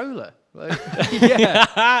a stroller. Like, yeah,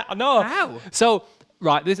 I know. How? So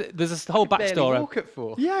right, there's a whole barely backstory. walk at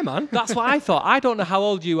 4. Yeah, man. That's what I thought. I don't know how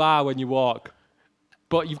old you are when you walk,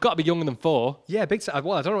 but you've got to be younger than 4. Yeah, big time.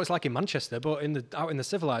 Well, I don't know what it's like in Manchester, but out in the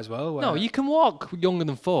civilized world. No, you can walk younger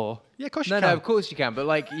than 4. Yeah, of course you No, can. no, of course you can, but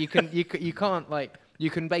like you can't like you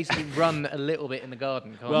can basically run a little bit in the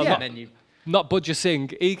garden, can't Well, you? not- And then you. Not Budya Singh.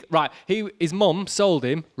 His mum sold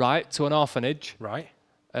him right to an orphanage. Right.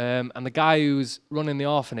 And the guy who's running the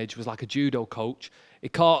orphanage was like a judo coach. He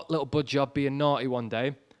caught little Budya being naughty one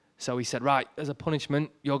day. So he said, right, as a punishment,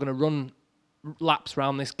 you're going to run laps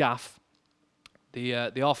around this gaff.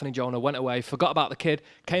 The orphanage owner went away, forgot about the kid,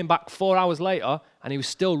 came back 4 hours later, and he was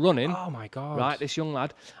still running. Oh my God. Right, this young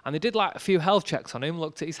lad. And they did like a few health checks on him,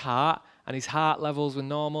 looked at his heart, and his heart levels were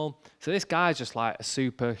normal. So this guy's just like a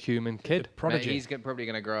superhuman kid. Prodigy. Mate, he's probably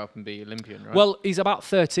going to grow up and be Olympian, right? Well, he's about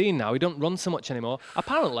 13 now. He don't run so much anymore.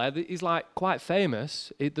 Apparently, he's like quite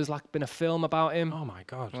famous. There's like been a film about him. Oh my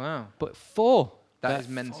God. wow, But 4. that is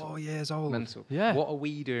mental. 4 years old. Mental. Yeah. What are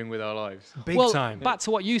we doing with our lives? Big well, time. back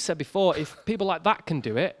to what you said before. If people like that can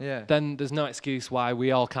do it, Yeah. then there's no excuse why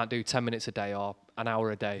we all can't do 10 minutes a day or an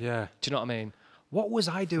hour a day. Yeah. Do you know what I mean? What was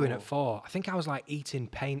I doing at 4? I think I was like eating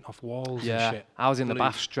paint off walls Yeah. and shit. I was in the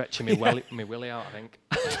bath stretching my willy out, I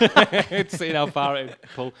think. Seeing how far it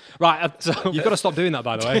pull. Right. So You've got to stop doing that,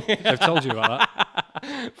 by the way. I've told you about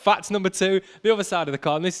that. fact number 2, the other side of the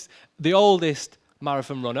coin. This the oldest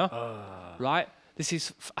marathon runner. Right. This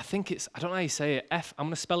is, I think it's, I don't know how you say it. I'm going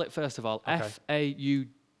to spell it first of all. Okay.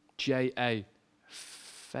 Fauja.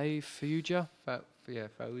 Fauja? Yeah,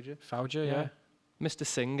 Fauja. Fauja, yeah. Mr.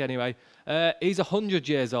 Singh, anyway. He's 100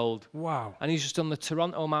 years old. Wow. And he's just done the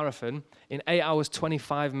Toronto Marathon in 8 hours,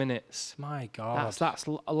 25 minutes. My God. That's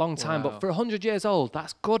a long time. Wow. But for 100 years old,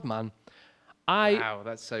 that's good, man. Wow,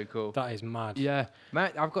 that's so cool. That is mad. Yeah.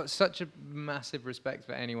 Matt, I've got such a massive respect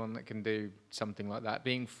for anyone that can do something like that,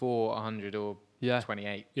 being 4, 100 or Yeah.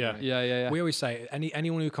 28. Yeah. you know. Yeah. We always say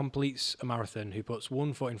anyone who completes a marathon who puts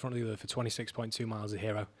one foot in front of the other for 26.2 miles is a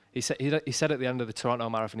hero. He said at the end of the Toronto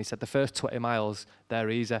Marathon, he said the first 20 miles they're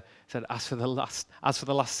easy. He said as for the last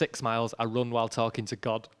 6 miles, I run while talking to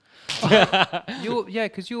God.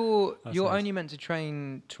 Because you're That's you're nice. only meant to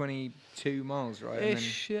train 22 miles, right? And then-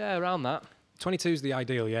 Ish, yeah, around that. 22 is the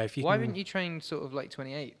ideal, yeah. If you why can, wouldn't you train sort of like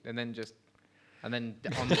 28 and then just And then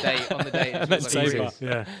on the day, it then feels like safer. Greece.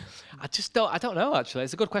 Yeah. I don't know, actually.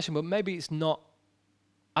 It's a good question, but maybe it's not.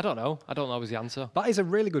 I don't know. I don't know is the answer. That is a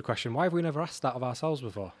really good question. Why have we never asked that of ourselves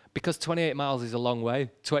before? Because 28 miles is a long way.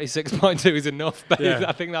 26.2 is enough. Yeah.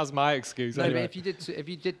 I think that's my excuse. No, anyway. but if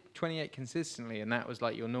you did 28 consistently and that was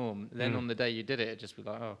like your norm, then on the day you did it, it'd just be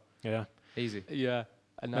like, oh, Yeah. easy. Yeah.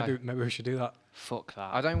 And Maybe we should do that. fuck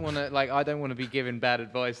that. I don't want to be giving bad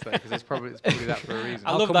advice though, because it's probably that for a reason.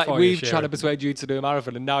 I I'll love come that for you, we've Sharon. tried to persuade you to do a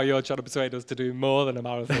marathon, and now you're trying to persuade us to do more than a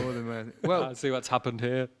marathon. More than marathon. Well, See what's happened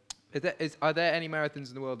here. are there any marathons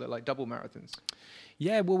in the world that are like double marathons?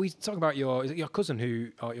 Yeah, well, we talk about is it your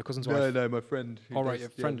cousin or your cousin's wife? no, my friend. All right, your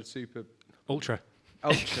friend. super Ultra.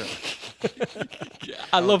 ultra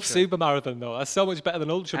I love Ultra. super marathon though. That's so much better than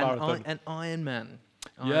ultra marathon. and Ironman.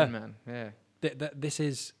 Yeah. Ironman. Yeah. This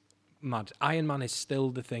is mad. Ironman is still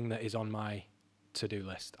the thing that is on my to-do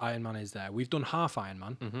list. Ironman is there. We've done half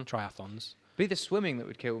Ironman triathlons. Be the swimming that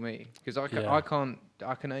would kill me, because I Yeah.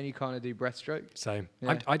 can only kind of do breaststroke. Same.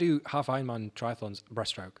 Yeah. I do half Ironman triathlons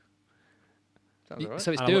breaststroke. Sounds alright.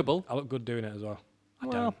 So it's And I look- doable. I look good doing it as well. I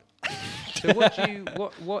Well, don't.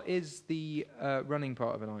 So what is the running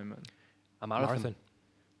part of an Ironman? a marathon. Marathon.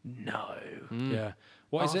 No. Yeah.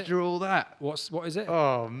 What is it? After all that. What is it?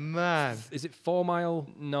 Oh man. Is it 4 mile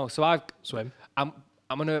No, so I'm swim?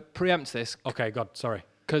 gonna preempt this Okay, God, sorry.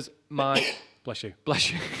 because my Bless you.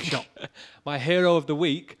 bless you, my hero of the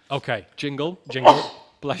week Okay. jingle. Jingle.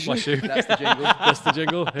 Bless Bless you. you. That's the jingle. That's the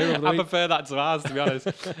jingle. Hero of the I week. prefer that to ours, to be honest.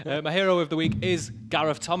 My hero of the week is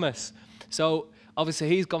Gareth Thomas. So obviously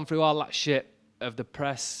he's gone through all that shit of the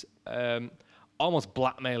press, almost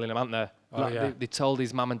blackmailing him, haven't they? Oh, yeah. They told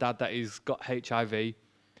his mum and dad that he's got HIV,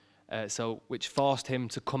 so which forced him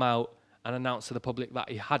to come out and announce to the public that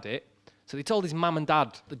he had it. So they told his mum and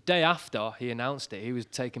dad the day after he announced it, he was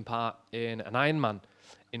taking part in an Ironman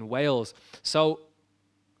in Wales. So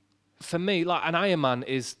for me, like an Ironman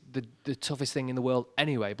is the toughest thing in the world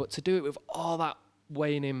anyway, but to do it with all that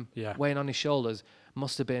weighing on his shoulders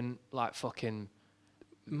must have been like fucking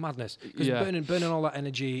Madness. Because Yeah. burning all that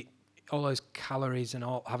energy, all those calories and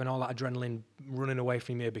having all that adrenaline running away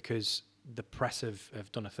from you because the press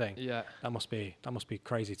have done a thing. yeah. That must be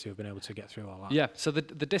crazy to have been able to get through all that. Yeah, so the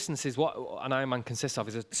distance is what an Ironman consists of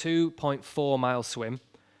is a 2.4 mile swim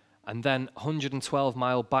and then 112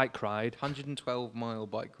 mile bike ride. 112 mile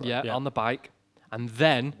bike ride. Yeah, Yeah. on the bike. And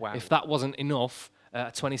then, Wow. if that wasn't enough,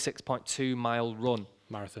 a 26.2 mile run.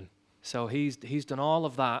 Marathon. So he's done all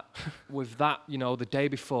of that with that, the day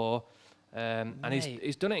before. And Mate,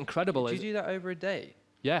 he's done it incredible. Did you do that over a day?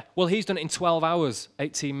 Yeah. Well, he's done it in 12 hours,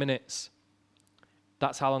 18 minutes.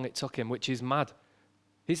 That's how long it took him, which is mad.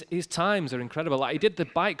 His times are incredible. Like he did the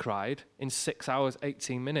bike ride in 6 hours,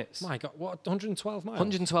 18 minutes. My God, what? 112 miles?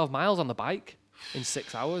 112 miles on the bike in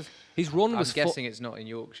 6 hours. His run I'm was guessing it's not in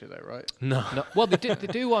Yorkshire though, right? No. No, well, they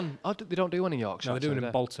do one. Oh, they don't do one in Yorkshire. No, they're doing it actually,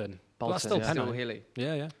 in Bolton. But that's Bolton, still yeah. Still 10. hilly.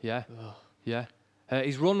 Yeah. Yeah, yeah.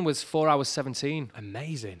 His run was 4 hours 17,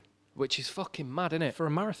 Amazing. which is fucking mad, isn't it? For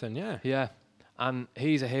a marathon, yeah. Yeah. And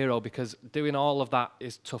he's a hero because doing all of that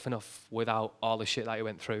is tough enough without all the shit that he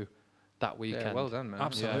went through that weekend. Yeah, well done, man.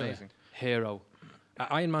 Absolutely. Yeah, amazing. Hero.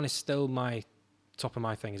 Ironman is still my top of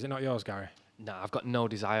my thing. Is it not yours, Gary? No, I've got no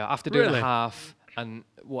desire. After doing Really? a half and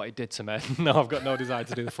what it did to me, no, I've got no desire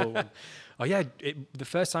to do the full one. Oh, yeah. The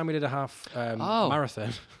first time we did a half Oh.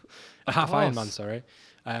 marathon, a half course. Ironman, sorry,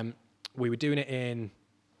 we were doing it in,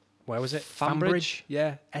 where was it? Fambridge?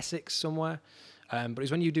 Yeah, Essex somewhere. But it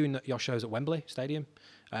was when you were doing your shows at Wembley Stadium,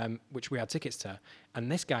 which we had tickets to. And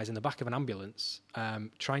this guy's in the back of an ambulance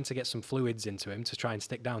trying to get some fluids into him to try and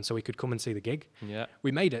stick down so he could come and see the gig. Yeah.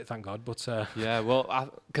 We made it, thank God, but Yeah,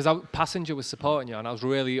 well, because Passenger was supporting you, and I was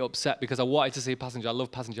really upset because I wanted to see Passenger. I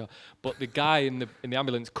love Passenger, but the guy in the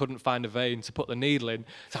ambulance couldn't find a vein to put the needle in.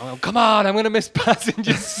 So I'm like, come on, I'm gonna miss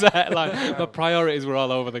Passenger's set. Like my priorities were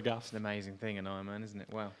all over the gaff. It's an amazing thing in Ironman, isn't it?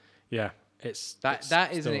 Wow. yeah, it's That it's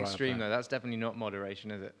is still an right up extreme there. though. That's definitely not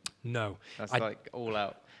moderation, is it? No, That's I, like all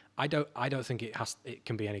out. I don't think it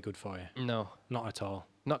can be any good for you. No, Not at all.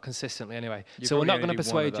 not consistently anyway. You So we're not probably going to only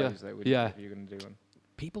do one persuade of you. those, though, wouldn't you, Yeah. if you're going to do one.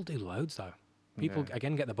 People do loads though. People Yeah.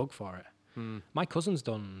 again get the bug for it. Hmm. My cousin's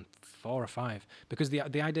done 4 or 5 because the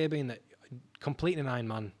idea being that completing an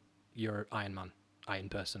Ironman, you're Iron Man, Iron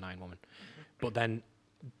person, Iron woman. But then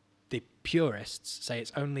the purists say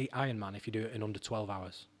it's only Ironman if you do it in under 12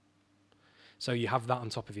 hours. So you have that on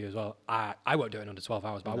top of you as well. I won't do it in under 12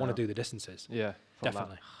 hours, but I want No. to do the distances. Yeah, fuck that.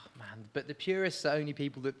 Definitely. Man, but the purists are only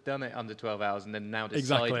people that've done it under 12 hours and then now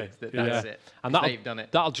Exactly. decided that Yeah. that's it. And 'cause that'll, they've done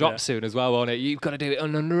it. that'll drop Yeah. soon as well, won't it? You've got to do it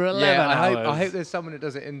in under 11 Yeah, hours. I hope there's someone that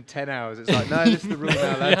does it in 10 hours. It's like, no, this is the rule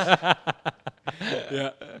now, lads.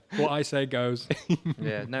 Yeah. What I say goes.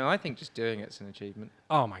 Yeah, no, I think just doing it's an achievement.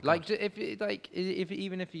 Oh my god. Like, if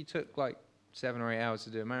even if you took like 7 or 8 hours to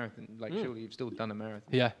do a marathon, like surely you've still done a marathon.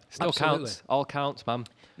 Yeah, still Absolutely. counts. All counts, man.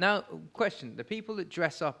 Now, question: the people that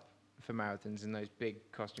dress up for marathons in those big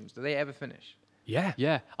costumes, do they ever finish? Yeah.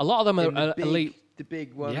 Yeah, a lot of them In the are big, elite. the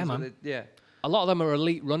big ones. Yeah, or man. yeah. A lot of them are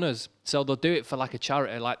elite runners, so they'll do it for like a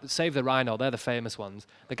charity, like Save the Rhino. They're the famous ones.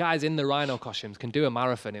 The guys in the rhino costumes can do a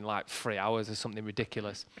marathon in like 3 hours or something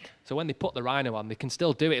ridiculous. So when they put the rhino on, they can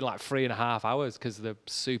still do it in like 3.5 hours because they're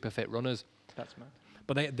super fit runners. That's mad.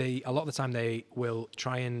 But they a lot of the time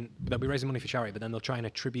they'll be raising money for charity, but then they'll try and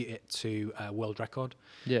attribute it to a world record.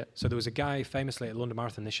 Yeah. So there was a guy famously at the London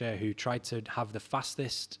Marathon this year who tried to have the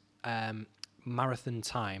fastest marathon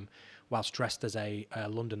time whilst dressed as a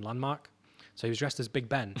London landmark. So he was dressed as Big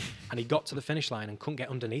Ben, and he got to the finish line and couldn't get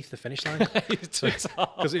underneath the finish line because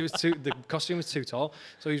the costume was too tall.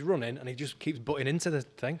 So he's running, and he just keeps butting into the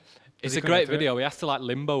thing. It's a great video. He has to like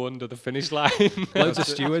limbo under the finish line. Loads of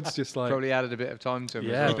stewards just like Probably added a bit of time to him.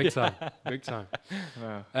 yeah, as well. big time, big time.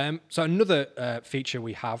 Wow. So another feature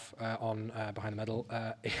we have on Behind the Medal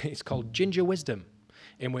is called Ginger Wisdom,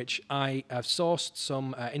 in which I have sourced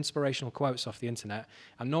some inspirational quotes off the internet.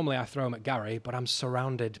 And normally I throw them at Gary, but I'm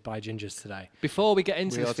surrounded by gingers today. Before we get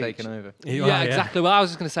into We this are taking feature- over. You Yeah, are, exactly. Well, I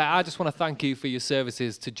was just going to say, I just want to thank you for your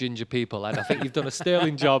services to ginger people, and I think you've done a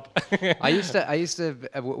sterling job. I used to,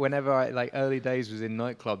 whenever I like early days was in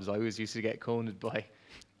nightclubs, I always used to get cornered by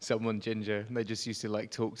someone ginger, and they just used to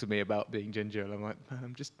like talk to me about being ginger, and I'm like, man,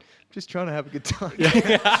 I'm just trying to have a good time.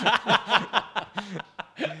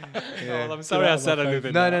 Oh, I'm sorry I said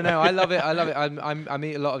anything. No, I love it. I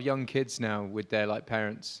meet a lot of young kids now with their like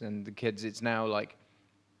parents, and the kids. It's now like,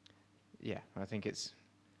 yeah, I think it's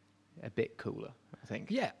a bit cooler. I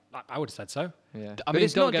think. Yeah, I would have said so. Yeah. I But mean,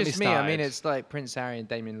 it's don't not get me just me. I mean, started. it's like Prince Harry and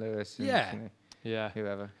Damien Lewis. And, Yeah. you know, Yeah.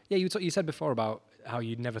 whoever. Yeah, you said before about how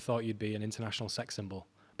you'd never thought you'd be an international sex symbol,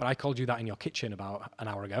 but I called you that in your kitchen about an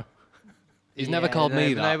hour ago. He's never called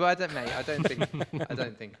me that. No, but I don't, mate. I don't think. I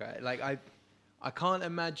don't think. Right? Like I can't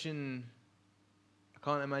imagine. I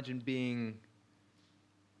can't imagine being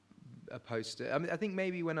a poster. I mean, I think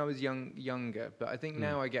maybe when I was younger, but I think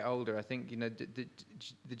now I get older. I think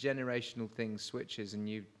the generational thing switches, and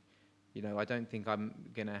you know, I don't think I'm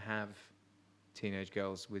gonna have teenage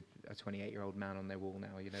girls with a 28-year-old man on their wall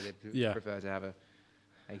now. You know, they prefer to have a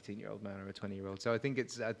 18-year-old man or a 20-year-old. So I think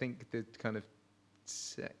the kind of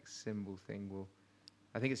sex symbol thing will.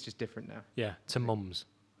 I think it's just different now. Yeah, to mums.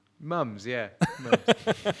 Mums, yeah. Mums.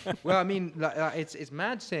 Well, I mean, it's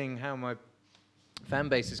mad seeing how my fan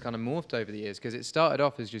base has kind of morphed over the years, because it started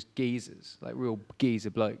off as just geezers, like real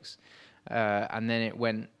geezer blokes, and then it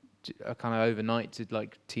went kind of overnight to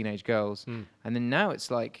like teenage girls, and then now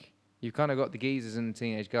it's like you've kind of got the geezers and the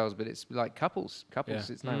teenage girls, but it's like couples. Yeah.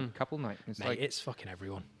 It's now couple night. It's Mate, like it's fucking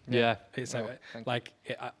everyone. Yeah. It's Well, thank you. like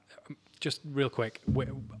just real quick.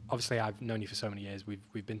 Obviously, I've known you for so many years.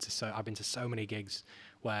 I've been to so many gigs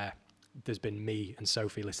where there's been me and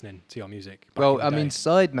Sophie listening to your music. back in Well, the I day. mean,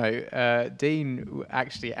 side note, Dean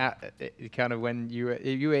actually at kind of when you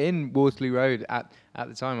were in Waterloo Road at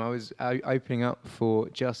the time, I was opening up for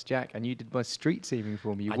Just Jack, and you did my street teaming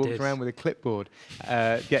for me. You I walked did. around with a clipboard,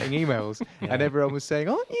 getting emails, and everyone was saying,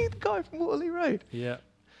 "Aren't you the guy from Waterloo Road?" yeah.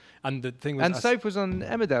 And the thing was, And Soph was on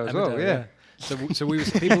Emmerdale as well. Emmerdale, Yeah. So we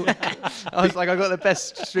was people. I was like, I got the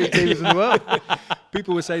best street teamers in the world.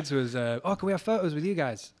 People were saying to us, "Oh, can we have photos with you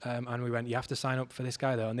guys?" And we went, "You have to sign up for this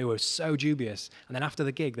guy though." And they were so dubious. And then after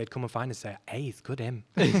the gig, they'd come and find us and say, "Hey, it's good him."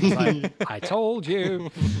 It's like, I told you.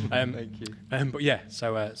 Thank you. But yeah,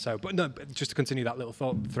 but no, but just to continue that little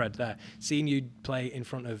thought thread there, seeing you play in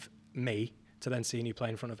front of me to then seeing you play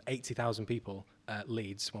in front of 80,000 people at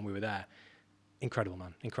Leeds when we were there, incredible,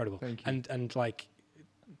 man, incredible. Thank you. And like,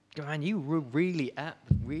 Man, you were really at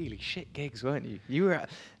really shit gigs, weren't you? You were.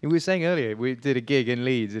 We were saying earlier, we did a gig in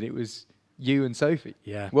Leeds, and it was you and Sophie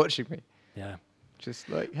yeah, watching me, yeah. just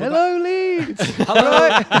like, "Hello, Leeds."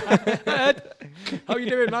 Hello, how you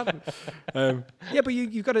doing, man? Yeah, but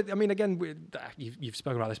you've got to. I mean, again, you've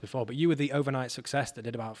spoken about this before, but you were the overnight success that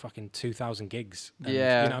did about fucking 2,000 gigs. And,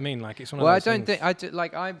 Yeah. you know what I mean. Like it's one of Well, I those don't things. think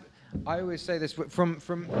I always say this from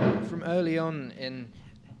early on in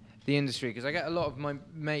the industry, because I get a lot of my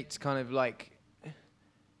mates kind of like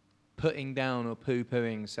putting down or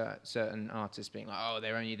poo-pooing certain artists, being like, "Oh,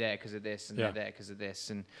 they're only there because of this, and Yeah. they're there because of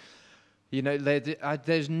this," and you know,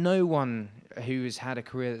 there's no one who has had a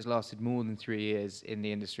career that's lasted more than 3 years in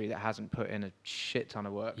the industry that hasn't put in a shit ton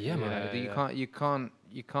of work. Yeah, you man. know? Yeah,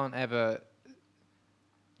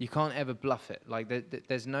 You can't ever bluff it. Like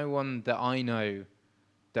there's no one that I know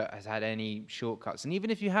that has had any shortcuts. And even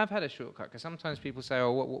if you have had a shortcut, because sometimes people say,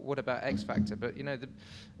 "Oh, what about X Factor?" But you know,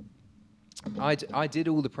 I did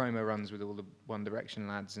all the promo runs with all the One Direction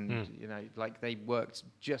lads, and you know, like they worked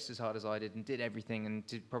just as hard as I did and did everything, and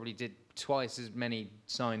probably did twice as many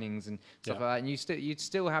signings and stuff like that. And you'd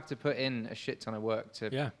still have to put in a shit ton of work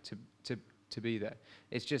to be there.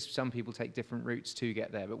 It's just some people take different routes to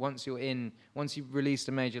get there. But once you've released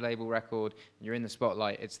a major label record, and you're in the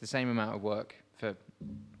spotlight, it's the same amount of work for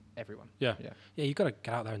everyone. Yeah. You've got to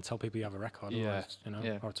get out there and tell people you have a record, otherwise,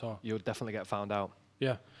 or a tour. You'll definitely get found out.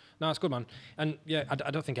 Yeah. No, it's good, man. And yeah,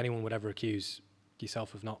 I don't think anyone would ever accuse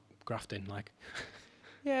yourself of not grafting. Like,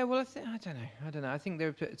 yeah, well, I don't know. I think there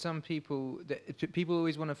are some people people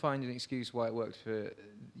always want to find an excuse why it works for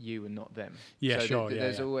you and not them. Yeah, so sure.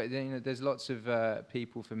 There's always, there's lots of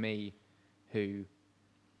people for me who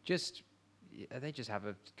they just have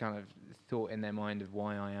a kind of thought in their mind of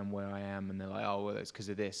why I am where I am, and they're like, oh, well, it's because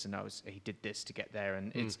of this, and he did this to get there,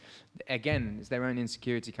 and it's their own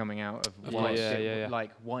insecurity coming out of why,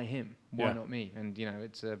 like, why him, why not me, and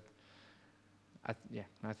it's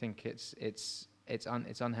I think it's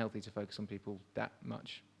unhealthy to focus on people that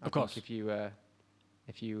much. Of course, if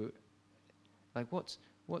you like,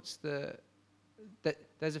 what's the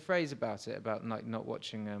there's a phrase about it, about like not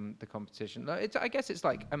watching the competition. Like, I guess it's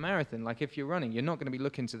like a marathon. Like if you're running, you're not going to be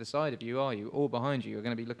looking to the side of you, are you? Or behind you. You're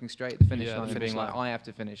going to be looking straight at the finish line and being like, I have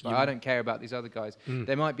to finish. Like, I don't care about these other guys.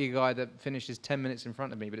 There might be a guy that finishes 10 minutes in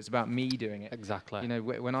front of me, but it's about me doing it. Exactly.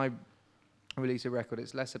 When I release a record,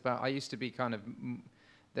 it's less about. I used to be kind of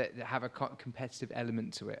that have a competitive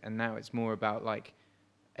element to it, and now it's more about like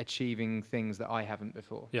achieving things that I haven't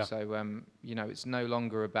before. Yeah. So it's no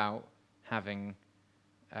longer about having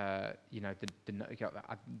the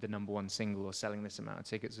number one single or selling this amount of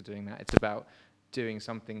tickets or doing that. It's about doing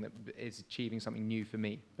something that is achieving something new for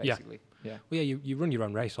me, basically. Yeah. Well, yeah, you run your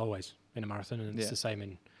own race always in a marathon, and it's the same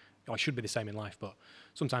it should be the same in life, but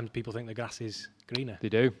sometimes people think the grass is greener. They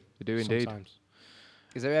do indeed. Sometimes.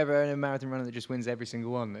 Is there ever a marathon runner that just wins every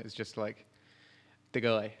single one? It's just like the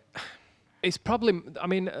guy. It's probably,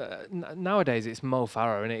 nowadays it's Mo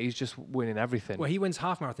Farah, isn't it? He's just winning everything. Well, he wins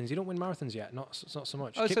half marathons. You don't win marathons yet. Not so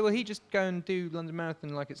much. Oh, so will he just go and do London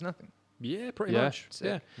Marathon like it's nothing? Yeah, pretty much.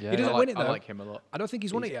 Yeah. Yeah. He doesn't win it, though. I like him a lot. I don't think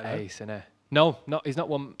he's won it yet, though. Ace, isn't he? No, he's not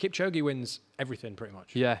won. Kipchoge wins everything, pretty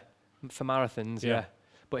much. Yeah, for marathons, yeah.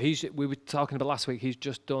 But we were talking about last week, he's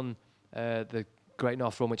just done the Great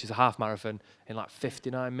North Run, which is a half marathon, in like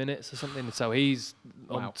 59 minutes or something. So he's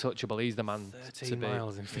untouchable. He's the man 13 to beat.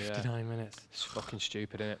 miles in 59 minutes. It's fucking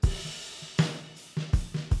stupid, isn't it?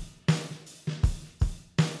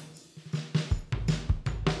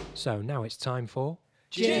 So now it's time for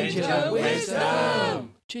Ginger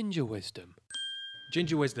Wisdom. Ginger Wisdom.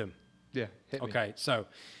 Ginger Wisdom. Yeah. Hit me. Okay, so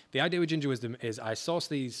the idea with Ginger Wisdom is I source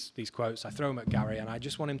these quotes, I throw them at Gary, and I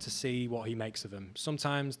just want him to see what he makes of them.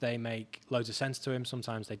 Sometimes they make loads of sense to him,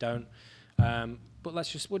 sometimes they don't. But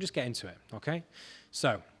we'll just get into it, okay?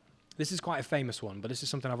 So this is quite a famous one, but this is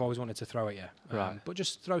something I've always wanted to throw at you. Right. But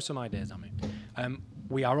just throw some ideas at me.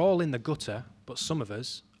 We are all in the gutter, but some of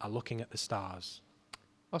us are looking at the stars.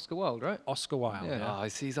 Oscar Wilde, right? Oscar Wilde. Yeah. Oh,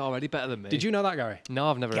 he's already better than me. Did you know that, Gary? No,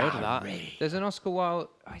 I've never heard of that. There's an Oscar Wilde.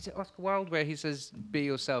 Is it Oscar Wilde where he says, "Be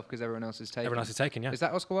yourself," because everyone else is taken? Everyone else is taken, yeah. Is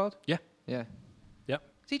that Oscar Wilde? Yeah. Yeah. Yep.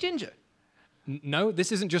 Is he ginger? No,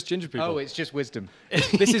 this isn't just ginger people. Oh, it's just wisdom.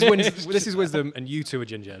 this is wisdom, and you two are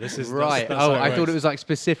ginger. This is Right. That's how I thought works. it was like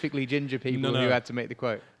specifically ginger people No. who had to make the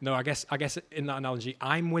quote. No, I guess in that analogy,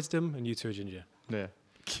 I'm wisdom, and you two are ginger. Yeah.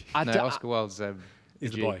 I No, d- Oscar Wilde's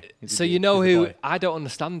He's the boy. So you know He's the who? boy. I don't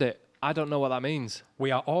understand it. I don't know what that means. We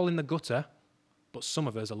are all in the gutter, but some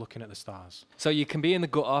of us are looking at the stars. So you can be in the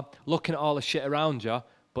gutter, looking at all the shit around you,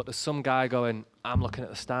 but there's some guy going, "I'm looking at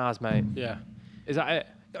the stars, mate." Yeah. Is that it?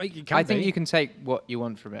 I think you can take what you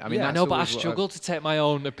want from it. I mean, I that's know, but I always what struggle to take my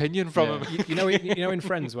own opinion from him. you know in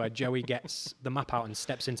Friends where Joey gets the map out and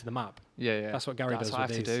steps into the map. Yeah. That's what Gary That's does what I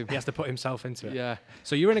with have to these. do. He has to put himself into it. Yeah.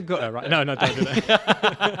 So you're in a gutter, right? No, don't do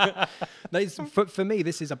that. For me,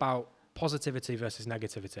 this is about positivity versus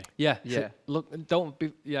negativity. Yeah. Yeah. So look, don't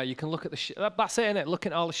be. Yeah, you can look at the shit. That's it, innit?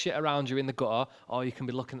 Looking at all the shit around you in the gutter, or you can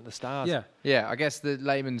be looking at the stars. Yeah. Yeah, I guess the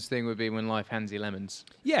layman's thing would be when life hands you lemons.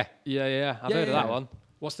 Yeah. Yeah. I've Yeah, heard of yeah. that one.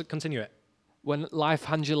 What's the continue it? When life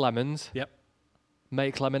hands you lemons, Yep.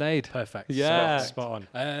 make lemonade. Perfect. Yeah. Spot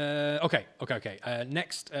on. Okay.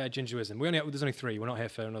 Next ginger wisdom. There's only 3. We're not here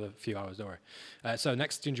for another few hours, don't worry. So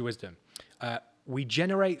next ginger wisdom. We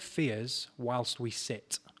generate fears whilst we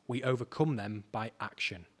sit. We overcome them by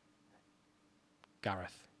action.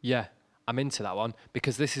 Gareth. Yeah, I'm into that one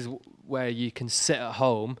because this is where you can sit at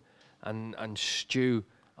home and stew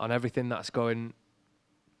on everything that's going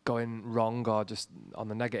going wrong or just on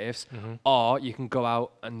the negatives, or you can go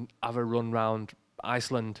out and have a run round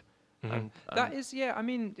Iceland. And That is, yeah. I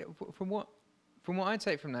mean, from what I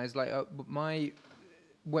take from that is like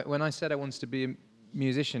when I said I wanted to be a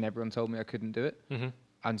musician, everyone told me I couldn't do it,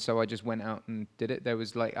 and so I just went out and did it. There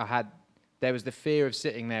was the fear of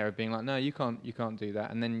sitting there of being like, no, you can't do that.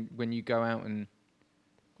 And then when you go out and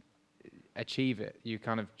achieve it, you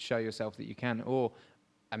kind of show yourself that you can. Or,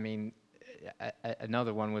 I mean,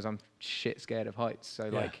 another one was I'm shit scared of heights, so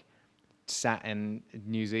like. Sat in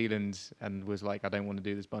New Zealand and was like, I don't want to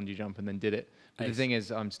do this bungee jump, and then did it. But the thing is,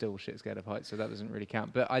 I'm still shit scared of heights, so that doesn't really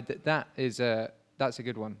count. But that's a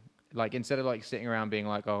good one. Like, instead of like sitting around being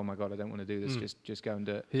like, oh my god, I don't want to do this, just go and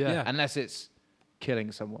do it. Yeah. Unless it's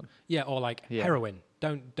killing someone. Yeah, or like heroin.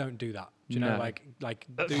 Don't do that. Do you know, like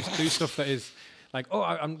do stuff that is like, oh,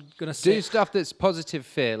 I'm gonna do stuff that's positive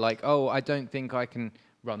fear. Like, oh, I don't think I can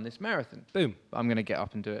run this marathon. Boom. But I'm gonna get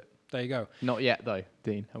up and do it. There you go. Not yet, though,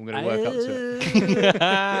 Dean. I'm going to work up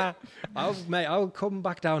to it. I'll come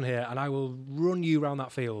back down here and I will run you around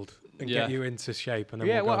that field and get you into shape. And then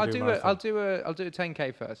I'll do a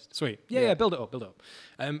 10K first. Sweet. Yeah, build it up.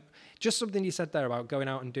 Just something you said there about going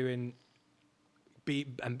out and doing,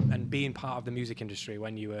 being part of the music industry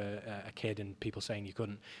when you were a kid and people saying you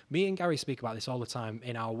couldn't. Me and Gary speak about this all the time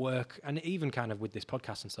in our work and even kind of with this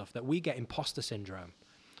podcast and stuff, that we get imposter syndrome,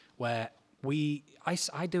 where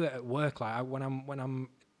I do it at work. Like when I'm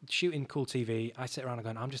shooting cool TV, I sit around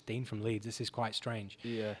and go, I'm just Dean from Leeds. This is quite strange.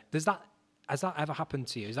 Yeah. Has that ever happened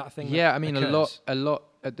to you? Is that a thing? Yeah, that I mean occurs? a lot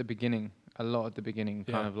at the beginning,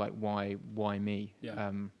 kind of like why me?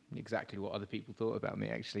 Yeah. Exactly what other people thought about me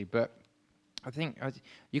actually, but I think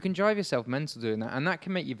you can drive yourself mental doing that, and that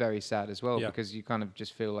can make you very sad as well because you kind of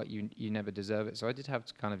just feel like you never deserve it. So I did have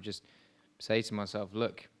to kind of just say to myself,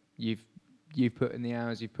 look, you've put in the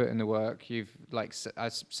hours, you've put in the work, I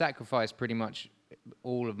sacrificed pretty much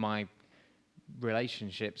all of my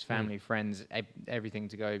relationships, family, friends, everything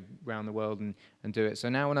to go around the world and do it. So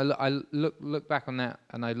now when I look back on that,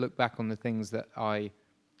 and I look back on the things that I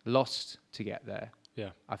lost to get there,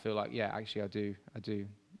 I feel like, actually I do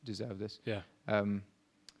deserve this. Yeah.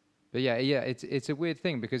 But it's a weird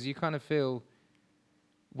thing because you kind of feel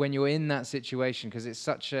when you're in that situation, because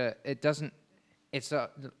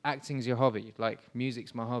acting's your hobby, like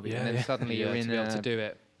music's my hobby, and then suddenly you're in to be able to do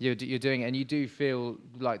it. You're doing it, and you do feel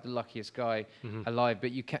like the luckiest guy alive.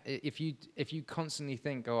 But you if you constantly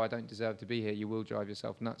think, oh, I don't deserve to be here, you will drive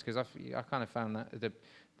yourself nuts. Because I kind of found that at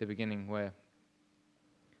the beginning where,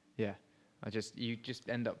 you just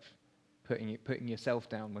end up putting yourself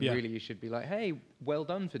down when really you should be like, hey, well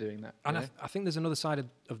done for doing that. And I think there's another side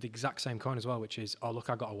of the exact same coin as well, which is, oh look,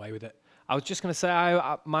 I got away with it. I was just going to say,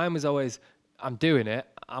 mine was always, I'm doing it,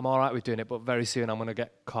 I'm all right with doing it, but very soon I'm going to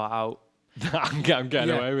get caught out. I'm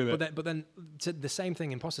getting away with it. But then the same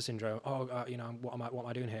thing, imposter syndrome. Oh, what am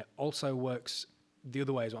I doing here? Also works the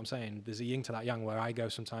other way, is what I'm saying. There's a yin to that yang, where I go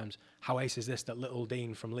sometimes, how ace is this that little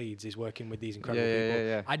Dean from Leeds is working with these incredible people?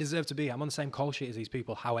 Yeah. I deserve to be. I'm on the same call sheet as these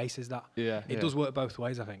people. How ace is that? Yeah. It does work both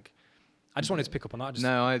ways, I think. I just wanted to pick up on that.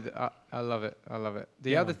 I love it. I love it.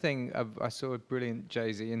 The other thing, I saw a brilliant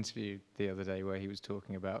Jay-Z interview the other day where he was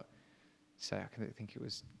talking about, I think it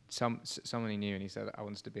was someone he knew, and he said, I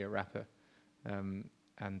wanted to be a rapper.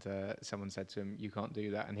 And someone said to him, you can't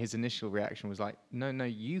do that. And his initial reaction was like, no,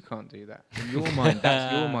 you can't do that. In your mind,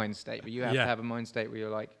 that's your mind state. But you have to have a mind state where you're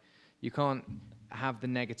like, you can't have the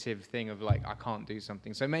negative thing of like, I can't do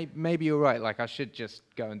something. So maybe you're right. Like, I should just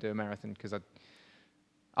go and do a marathon, because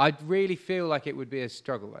I'd really feel like it would be a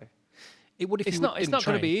struggle, though. It would if it's you not. It's didn't not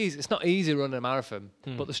going to train. be easy. It's not easy running a marathon.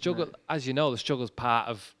 But the struggle, as you know, the struggle's part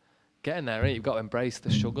of getting there. Right? You've got to embrace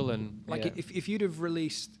the struggle and if you'd have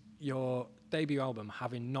released your debut album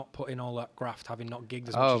having not put in all that graft, having not gigged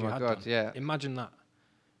as much as you had done. Imagine that.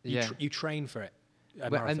 You train for it,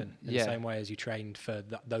 marathon, in the same way as you trained for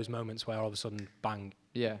those moments where all of a sudden, bang,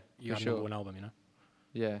 you had number one album,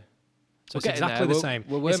 Yeah. So it's exactly the same.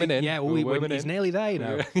 We're worming in. Yeah, he's nearly there, you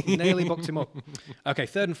know. Nearly booked him up. Okay,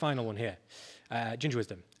 third and final one here. Ginger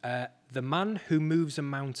Wisdom. The man who moves a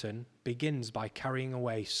mountain begins by carrying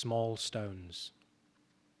away small stones.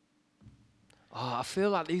 Oh, I feel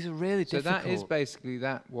like these are really difficult. So that is basically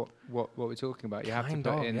what we're talking about. You have to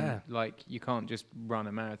put in, like, you can't just run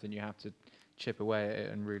a marathon. You have to chip away at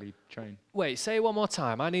it and really train. Wait, say it one more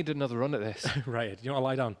time. I need another run at this. Right, you want to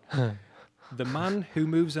lie down? The man who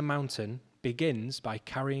moves a mountain begins by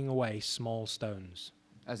carrying away small stones.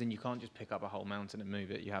 As in, you can't just pick up a whole mountain and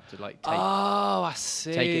move it. You have to, like, I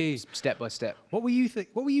see. take it step by step. What were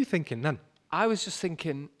you thinking then? I was just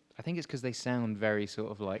thinking, I think it's because they sound very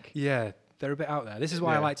sort of like... Yeah, they're a bit out there. This is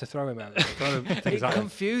why I like to throw him out. Throw things It at him.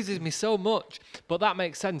 confuses me so much, but that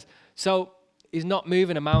makes sense. So he's not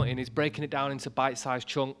moving a mountain; he's breaking it down into bite-sized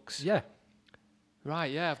chunks. Yeah.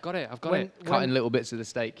 Right? Yeah, I've got it. Cutting little bits of the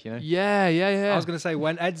steak, you know. Yeah. I was going to say,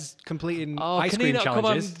 when Ed's completing ice can cream he not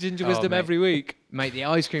challenges, come on Ginger Wisdom mate. every week? Mate, the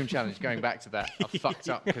ice cream challenge, going back to that, I fucked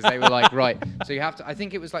up because they were like, right, so you have to, I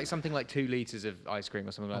think it was like something like 2 liters of ice cream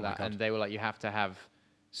or something like that. And they were like, you have to have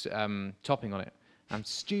topping on it. And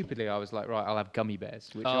stupidly, I was like, right, I'll have gummy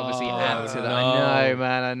bears, which obviously add to that. no. I know,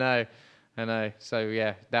 man, I know. So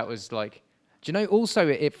yeah, that was like, do you know, also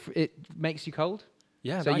it makes you cold?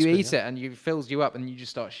 yeah, So the ice you cream, eat it and it fills you up and you just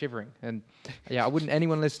start shivering. And yeah, I wouldn't,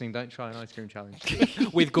 anyone listening, don't try an ice cream challenge.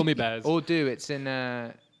 With gummy bears. Or do, it's in,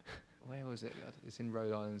 where was it? It's in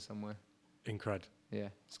Rhode Island somewhere. Incred. Yeah,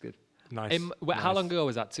 it's good. Nice. How long ago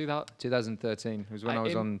was that? 2013 was when I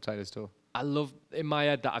was on Taylor's tour. I love in my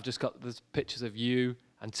head that I've just got there's pictures of you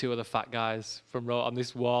and 2 other fat guys from on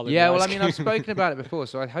this wall. in Yeah, the well, ice I mean, I've spoken about it before,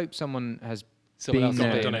 so I hope someone has Someone else been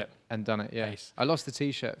has there done it. and done it. Yeah, Nice. I lost the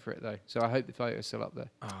T-shirt for it though, so I hope the photo's still up there.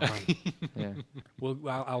 Oh, man. Yeah, Well,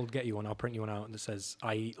 I'll get you one. I'll print you one out that says,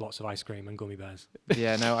 I eat lots of ice cream and gummy bears.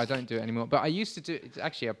 yeah. No, I don't do it anymore. But I used to do it.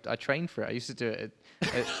 Actually, I trained for it. I used to do it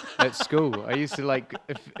at school. I used to like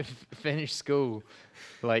finish school,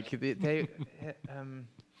 like they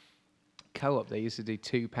Co-op. They used to do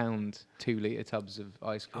 £2 2-litre tubs of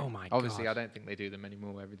ice cream. Oh my Obviously, God. I don't think they do them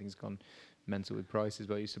anymore. Everything's gone mental with prices.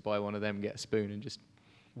 But I used to buy one of them, get a spoon, and just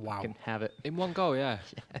Wow. can have it. In one go, yeah.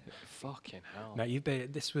 Fucking hell.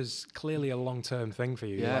 Mate, this was clearly a long-term thing for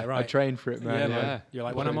you. You're Yeah, like, I right. trained for it, man. Yeah, Yeah. man. You're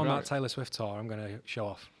like, when Well, I'm on right. that Taylor Swift tour, I'm going to show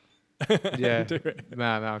off. Yeah,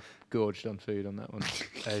 man, I gorged on food on that one.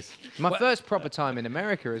 My first proper time in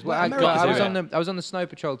America as well. Well, I was America's I was on the Snow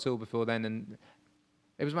Patrol tour before then, and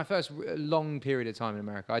it was my first long period of time in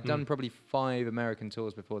America. I'd done probably 5 American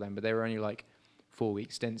tours before then, but they were only like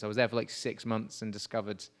 4-week stints. I was there for like 6 months and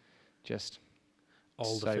discovered just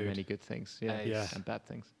All the so food. many good things. Yeah, Yeah. and bad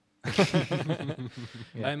things.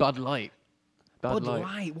 Um, Bud Light. Bud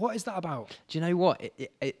Light. What is that about? Do you know what?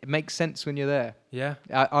 It makes sense when you're there. Yeah.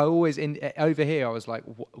 I always over here. I was like,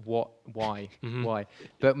 what? Why? Why?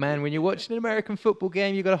 But man, when you're watching an American football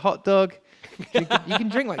game, you got a hot dog. You can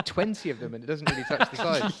drink like 20 of them, and it doesn't really touch the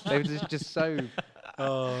side. They're just so.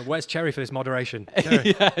 Where's Cherry for this moderation?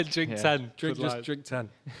 Yeah, drink Yeah. 10. Drink, Bud just Light. drink 10.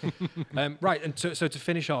 Right, and so to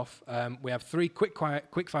finish off, we have 3 quick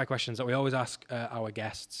fire questions that we always ask our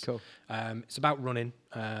guests. Cool. It's about running,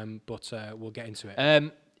 but we'll get into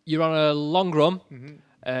it. You're on a long run.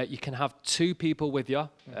 You can have 2 people with you.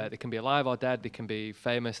 They can be alive or dead. They can be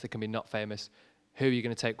famous. They can be not famous. Who are you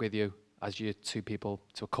going to take with you as your 2 people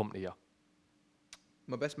to accompany you?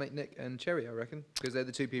 My best mate Nick and Cherry, I reckon, because they're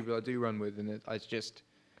the 2 people I do run with, and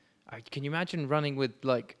can you imagine running with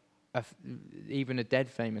like even a dead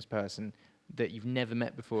famous person that you've never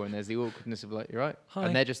met before, and there's the awkwardness of like, you're right, Hi.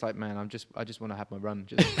 and they're just like, man, I just want to have my run,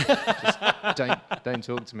 just don't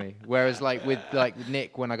talk to me. Whereas like with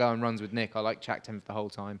Nick, when I go on runs with Nick, I like chat to him for the whole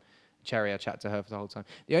time. Cherry, I chat to her for the whole time.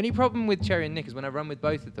 The only problem with Cherry and Nick is when I run with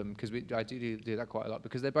both of them, because I do that quite a lot,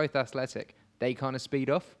 because they're both athletic. They kind of speed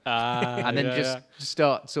off and then just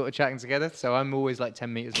start sort of chatting together. So I'm always like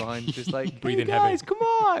 10 meters behind, just like, Breathing hey heavy. guys, come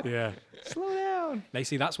on, Yeah. slow down. They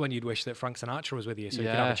see that's when you'd wish that Frank Sinatra was with you, so you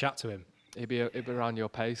could Yeah. have a chat to him. It'd be around your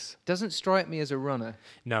pace. Doesn't strike me as a runner.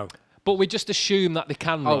 No. But we just assume that they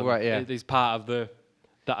can Oh, run. right, yeah. It is part of that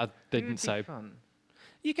I didn't It'd be say. fun.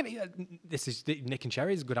 You can. This is Nick and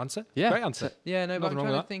Cherry is a good answer. Yeah. Great answer. Yeah, no, but Nothing I'm wrong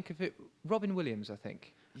trying with to think of it. Robin Williams, I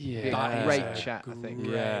think. Yeah. Be a That is great a chat, I think.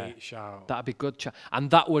 Great Yeah. shout. That'd be good chat.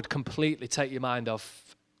 And that would completely take your mind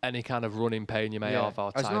off any kind of running pain you may have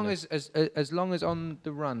or as long tiredness. as long as on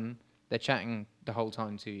the run they're chatting the whole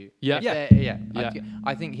time to you. Yeah. If Yeah. they're-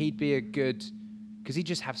 I think he'd be a good, because he'd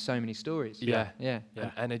just have so many stories. Yeah. Yeah.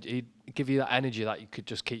 Yeah. And he'd give you that energy that you could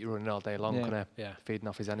just keep you running all day long, Yeah. couldn't it? Yeah. Feeding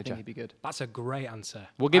off his I think energy. he'd be good. That's a great answer.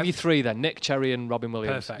 We'll give you 3 then. Nick, Cherry and Robin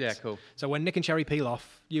Williams. Perfect. Yeah, cool. So when Nick and Cherry peel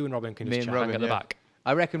off, you and Robin can Me just and chat. Hang Robin, at the yeah. back.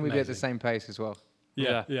 I reckon we'd be at the Amazing. same pace as well.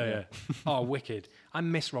 Yeah. Oh, wicked. I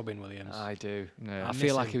miss Robin Williams. I do. Yeah. I I feel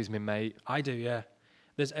miss like him. he was my mate. I do, yeah.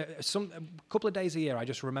 There's a couple of days a year I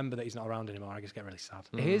just remember that he's not around anymore. I just get really sad.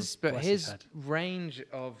 His Bless his his head. range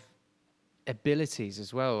of abilities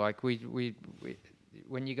as well. Like we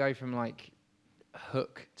when you go from like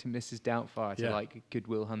Hook to Mrs. Doubtfire to Yeah. like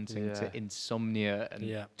Goodwill Hunting Yeah. to Insomnia and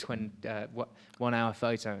Yeah. 1 hour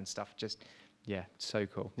photo and stuff. Just so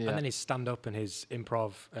cool. Yeah. And then his stand up and his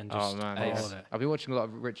improv and just Oh man, all yes. of it. I've been watching a lot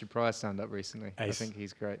of Richard Pryor stand up recently. I Ace. think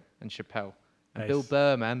he's great, and Chappelle. And Ace. Bill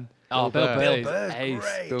Burr, man. Oh, Bill Burr. Bill Burr's Ace.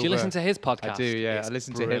 great. Do you Bill listen Burr. to his podcast? I do, yeah. It's I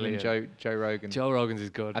listen to him brilliant. and Joe Rogan. Joe Rogan's is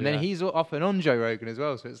good. And yeah. then he's off and on Joe Rogan as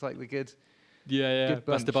well, so it's like the good. yeah, good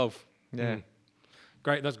best of bunch. both. Yeah.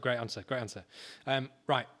 Great, that's a great answer.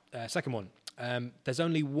 Right, second one. There's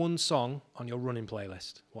only one song on your running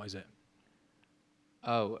playlist. What is it?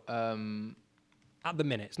 Oh, At the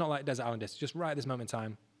minute, it's not like Desert Island Discs. Just right at this moment in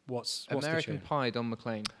time. What's American the tune? Pie, Don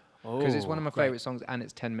McLean. Because it's one of my great. favourite songs and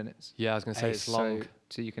it's 10 minutes. Yeah, I was going to say it's long.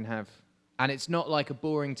 So you can have. And it's not like a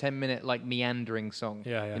boring 10-minute, like meandering song.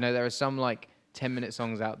 Yeah, yeah. You know, there are some like 10-minute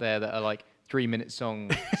songs out there that are like 3-minute song,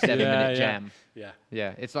 7-minute jam. Yeah.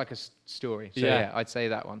 Yeah, it's like a story. So Yeah. yeah, I'd say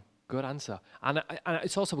that one. Good answer. And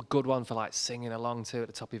it's also a good one for like singing along to at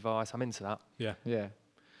the top of your voice. I'm into that. Yeah.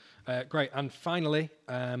 Yeah. Great. And finally,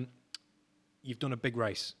 you've done a big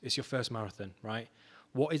race. It's your first marathon, right?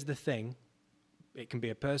 What is the thing? It can be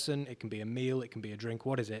a person, it can be a meal, it can be a drink.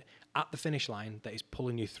 What is it at the finish line that is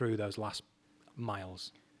pulling you through those last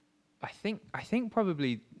miles? I think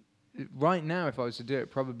probably right now, if I was to do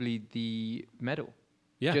it, probably the medal.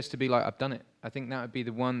 Yeah. Just to be like, I've done it. I think that would be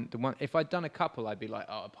the one. If I'd done a couple, I'd be like,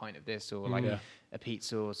 oh, a pint of this or like Yeah. a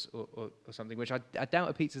pizza or something. Which I doubt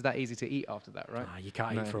a pizza's that easy to eat after that, right? You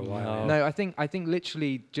can't No. eat for a while. No. yeah. No, I think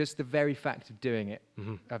literally just the very fact of doing it,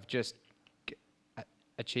 Mm-hmm. of just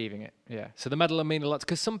achieving it. Yeah. So the medal will mean a lot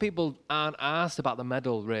because some people aren't asked about the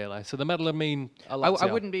medal really. So the medal will mean a lot. to I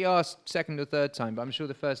you. wouldn't be asked second or third time, but I'm sure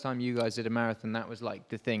the first time you guys did a marathon, that was like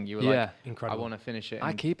the thing. You were Yeah. like, Incredible. I want to finish it.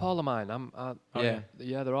 I and- keep all of mine. yeah.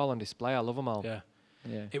 Yeah, they're all on display. I love them all. Yeah.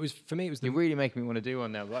 Yeah. It was for me. It was the You're really making me want to do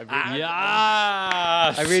one now. But I really, Yeah.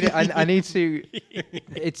 I really, I need to.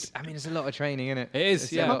 It's a lot of training, isn't it? It is,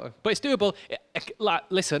 It's a yeah. lot of- But it's doable. Like,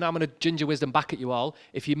 listen, I'm going to ginger wisdom back at you all.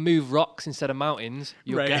 If you move rocks instead of mountains,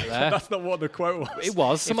 you'll get there. That's not what the quote was. It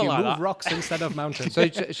was something if you like move that. rocks instead of mountains. So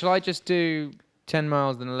shall I just do 10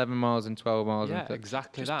 miles, then 11 miles, and 12 miles? Yeah, and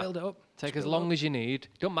exactly just that. build it up. Take Just as build it long up. as you need.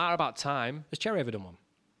 Don't matter about time. Has Cherry ever done one?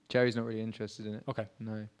 Jerry's not really interested in it. Okay.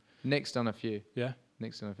 No. Nick's done a few. Yeah.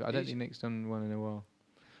 Nick's done a few. I don't He's- think Nick's done one in a while.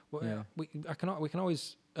 Well, Yeah. we can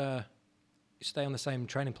always stay on the same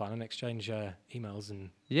training plan and exchange emails and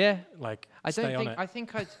Yeah. like I stay don't on think. it. I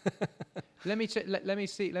think I'd. let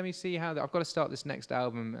me see how. I've got to start this next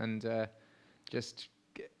album and just.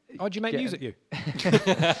 Oh, do you make get music? You?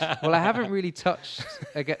 Well, I haven't really touched.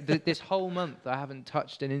 This whole month, I haven't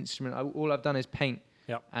touched an instrument. All I've done is paint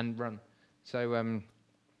Yep. and run. So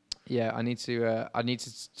yeah, I need to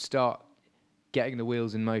start getting the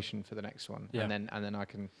wheels in motion for the next one, Yeah. and then I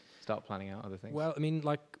can start planning out other things. Well, I mean,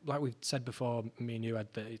 like we've said before, me and you had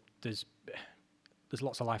there's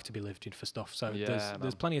lots of life to be lived in for stuff. So Yeah, there's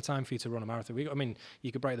man. plenty of time for you to run a marathon. I mean,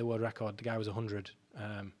 you could break the world record. The guy was 100.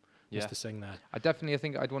 Yeah. Mr. Singh there. I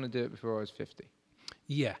think I'd want to do it before I was 50.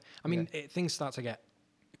 Yeah. I mean, things start to get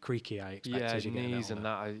creaky. I expect Yeah, as you get a bit knees and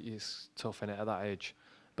older. that is tough in it at that age.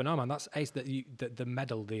 But no, man, that's ace. That the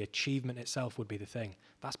medal, the achievement itself would be the thing.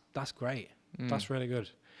 That's great. That's really good.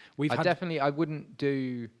 I wouldn't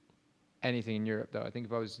do anything in Europe though. I think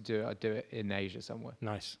if I was to do it, I'd do it in Asia somewhere.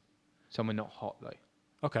 Nice. Somewhere not hot though.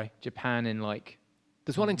 Okay. Japan in like.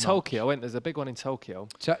 There's one in March. Tokyo, isn't there? There's a big one in Tokyo.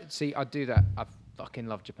 See, I'd do that. I fucking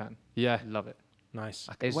love Japan. Yeah. Love it. Nice.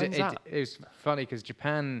 When's that? It was funny because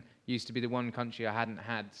Japan used to be the one country I hadn't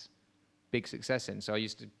had big success in. So I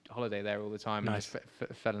used to holiday there all the time Nice. and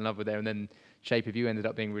just fell in love with there. And then Shape of You ended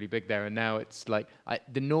up being really big there. And now it's like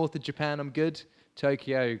the north of Japan, I'm good.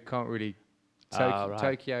 Tokyo, can't really. Right.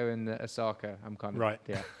 Tokyo and Osaka, I'm kind of. Right.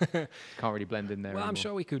 Yeah. Can't really blend in there. Well, I'm anymore.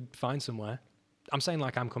 sure we could find somewhere. I'm saying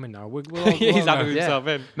like I'm coming now. We'll He's all happy go. with Yeah. himself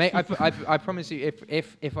in. Mate, I promise you,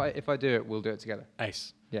 if I do it, we'll do it together.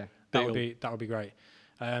 Ace. Yeah. That would be great.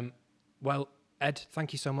 Well, Ed,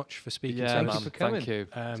 thank you so much for speaking. Yeah, to Thank us. you man. for coming. Thank you.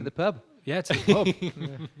 To the pub. Yeah, to the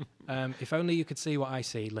pub. If only you could see what I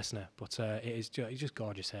see, listener. But it is it's just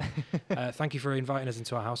gorgeous here. Thank you for inviting us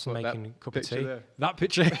into our house and What, that making a cup of picture tea. there? That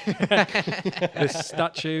picture, this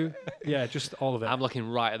statue, yeah, just all of it. I'm looking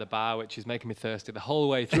right at the bar, which is making me thirsty the whole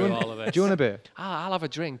way through all of this. Do you want a beer? I'll have a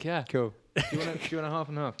drink, yeah. Cool. Do you want a half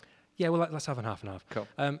and half? Yeah, well, let's have a half and half. Cool.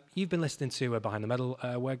 You've been listening to Behind the Medal.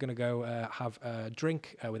 We're going to go have a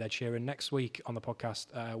drink with Ed Sheeran. Next week on the podcast,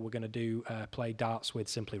 we're going to do play darts with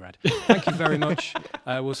Simply Red. Thank you very much.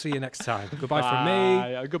 We'll see you next time. Goodbye from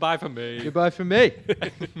me. Goodbye from me. Goodbye from me.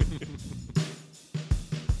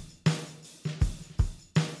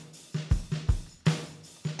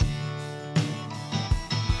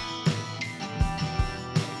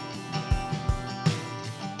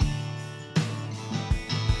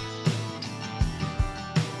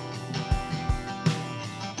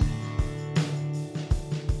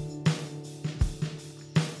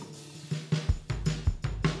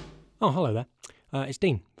 Oh, hello there. It's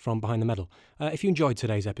Dean from Behind the Medal. If you enjoyed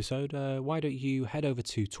today's episode, why don't you head over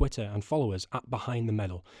to Twitter and follow us at Behind the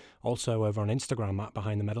Medal. Also over on Instagram at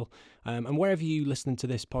Behind the Medal. And wherever you listen to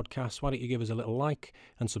this podcast, why don't you give us a little like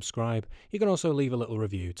and subscribe. You can also leave a little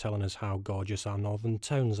review telling us how gorgeous our northern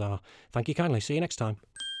tones are. Thank you kindly. See you next time.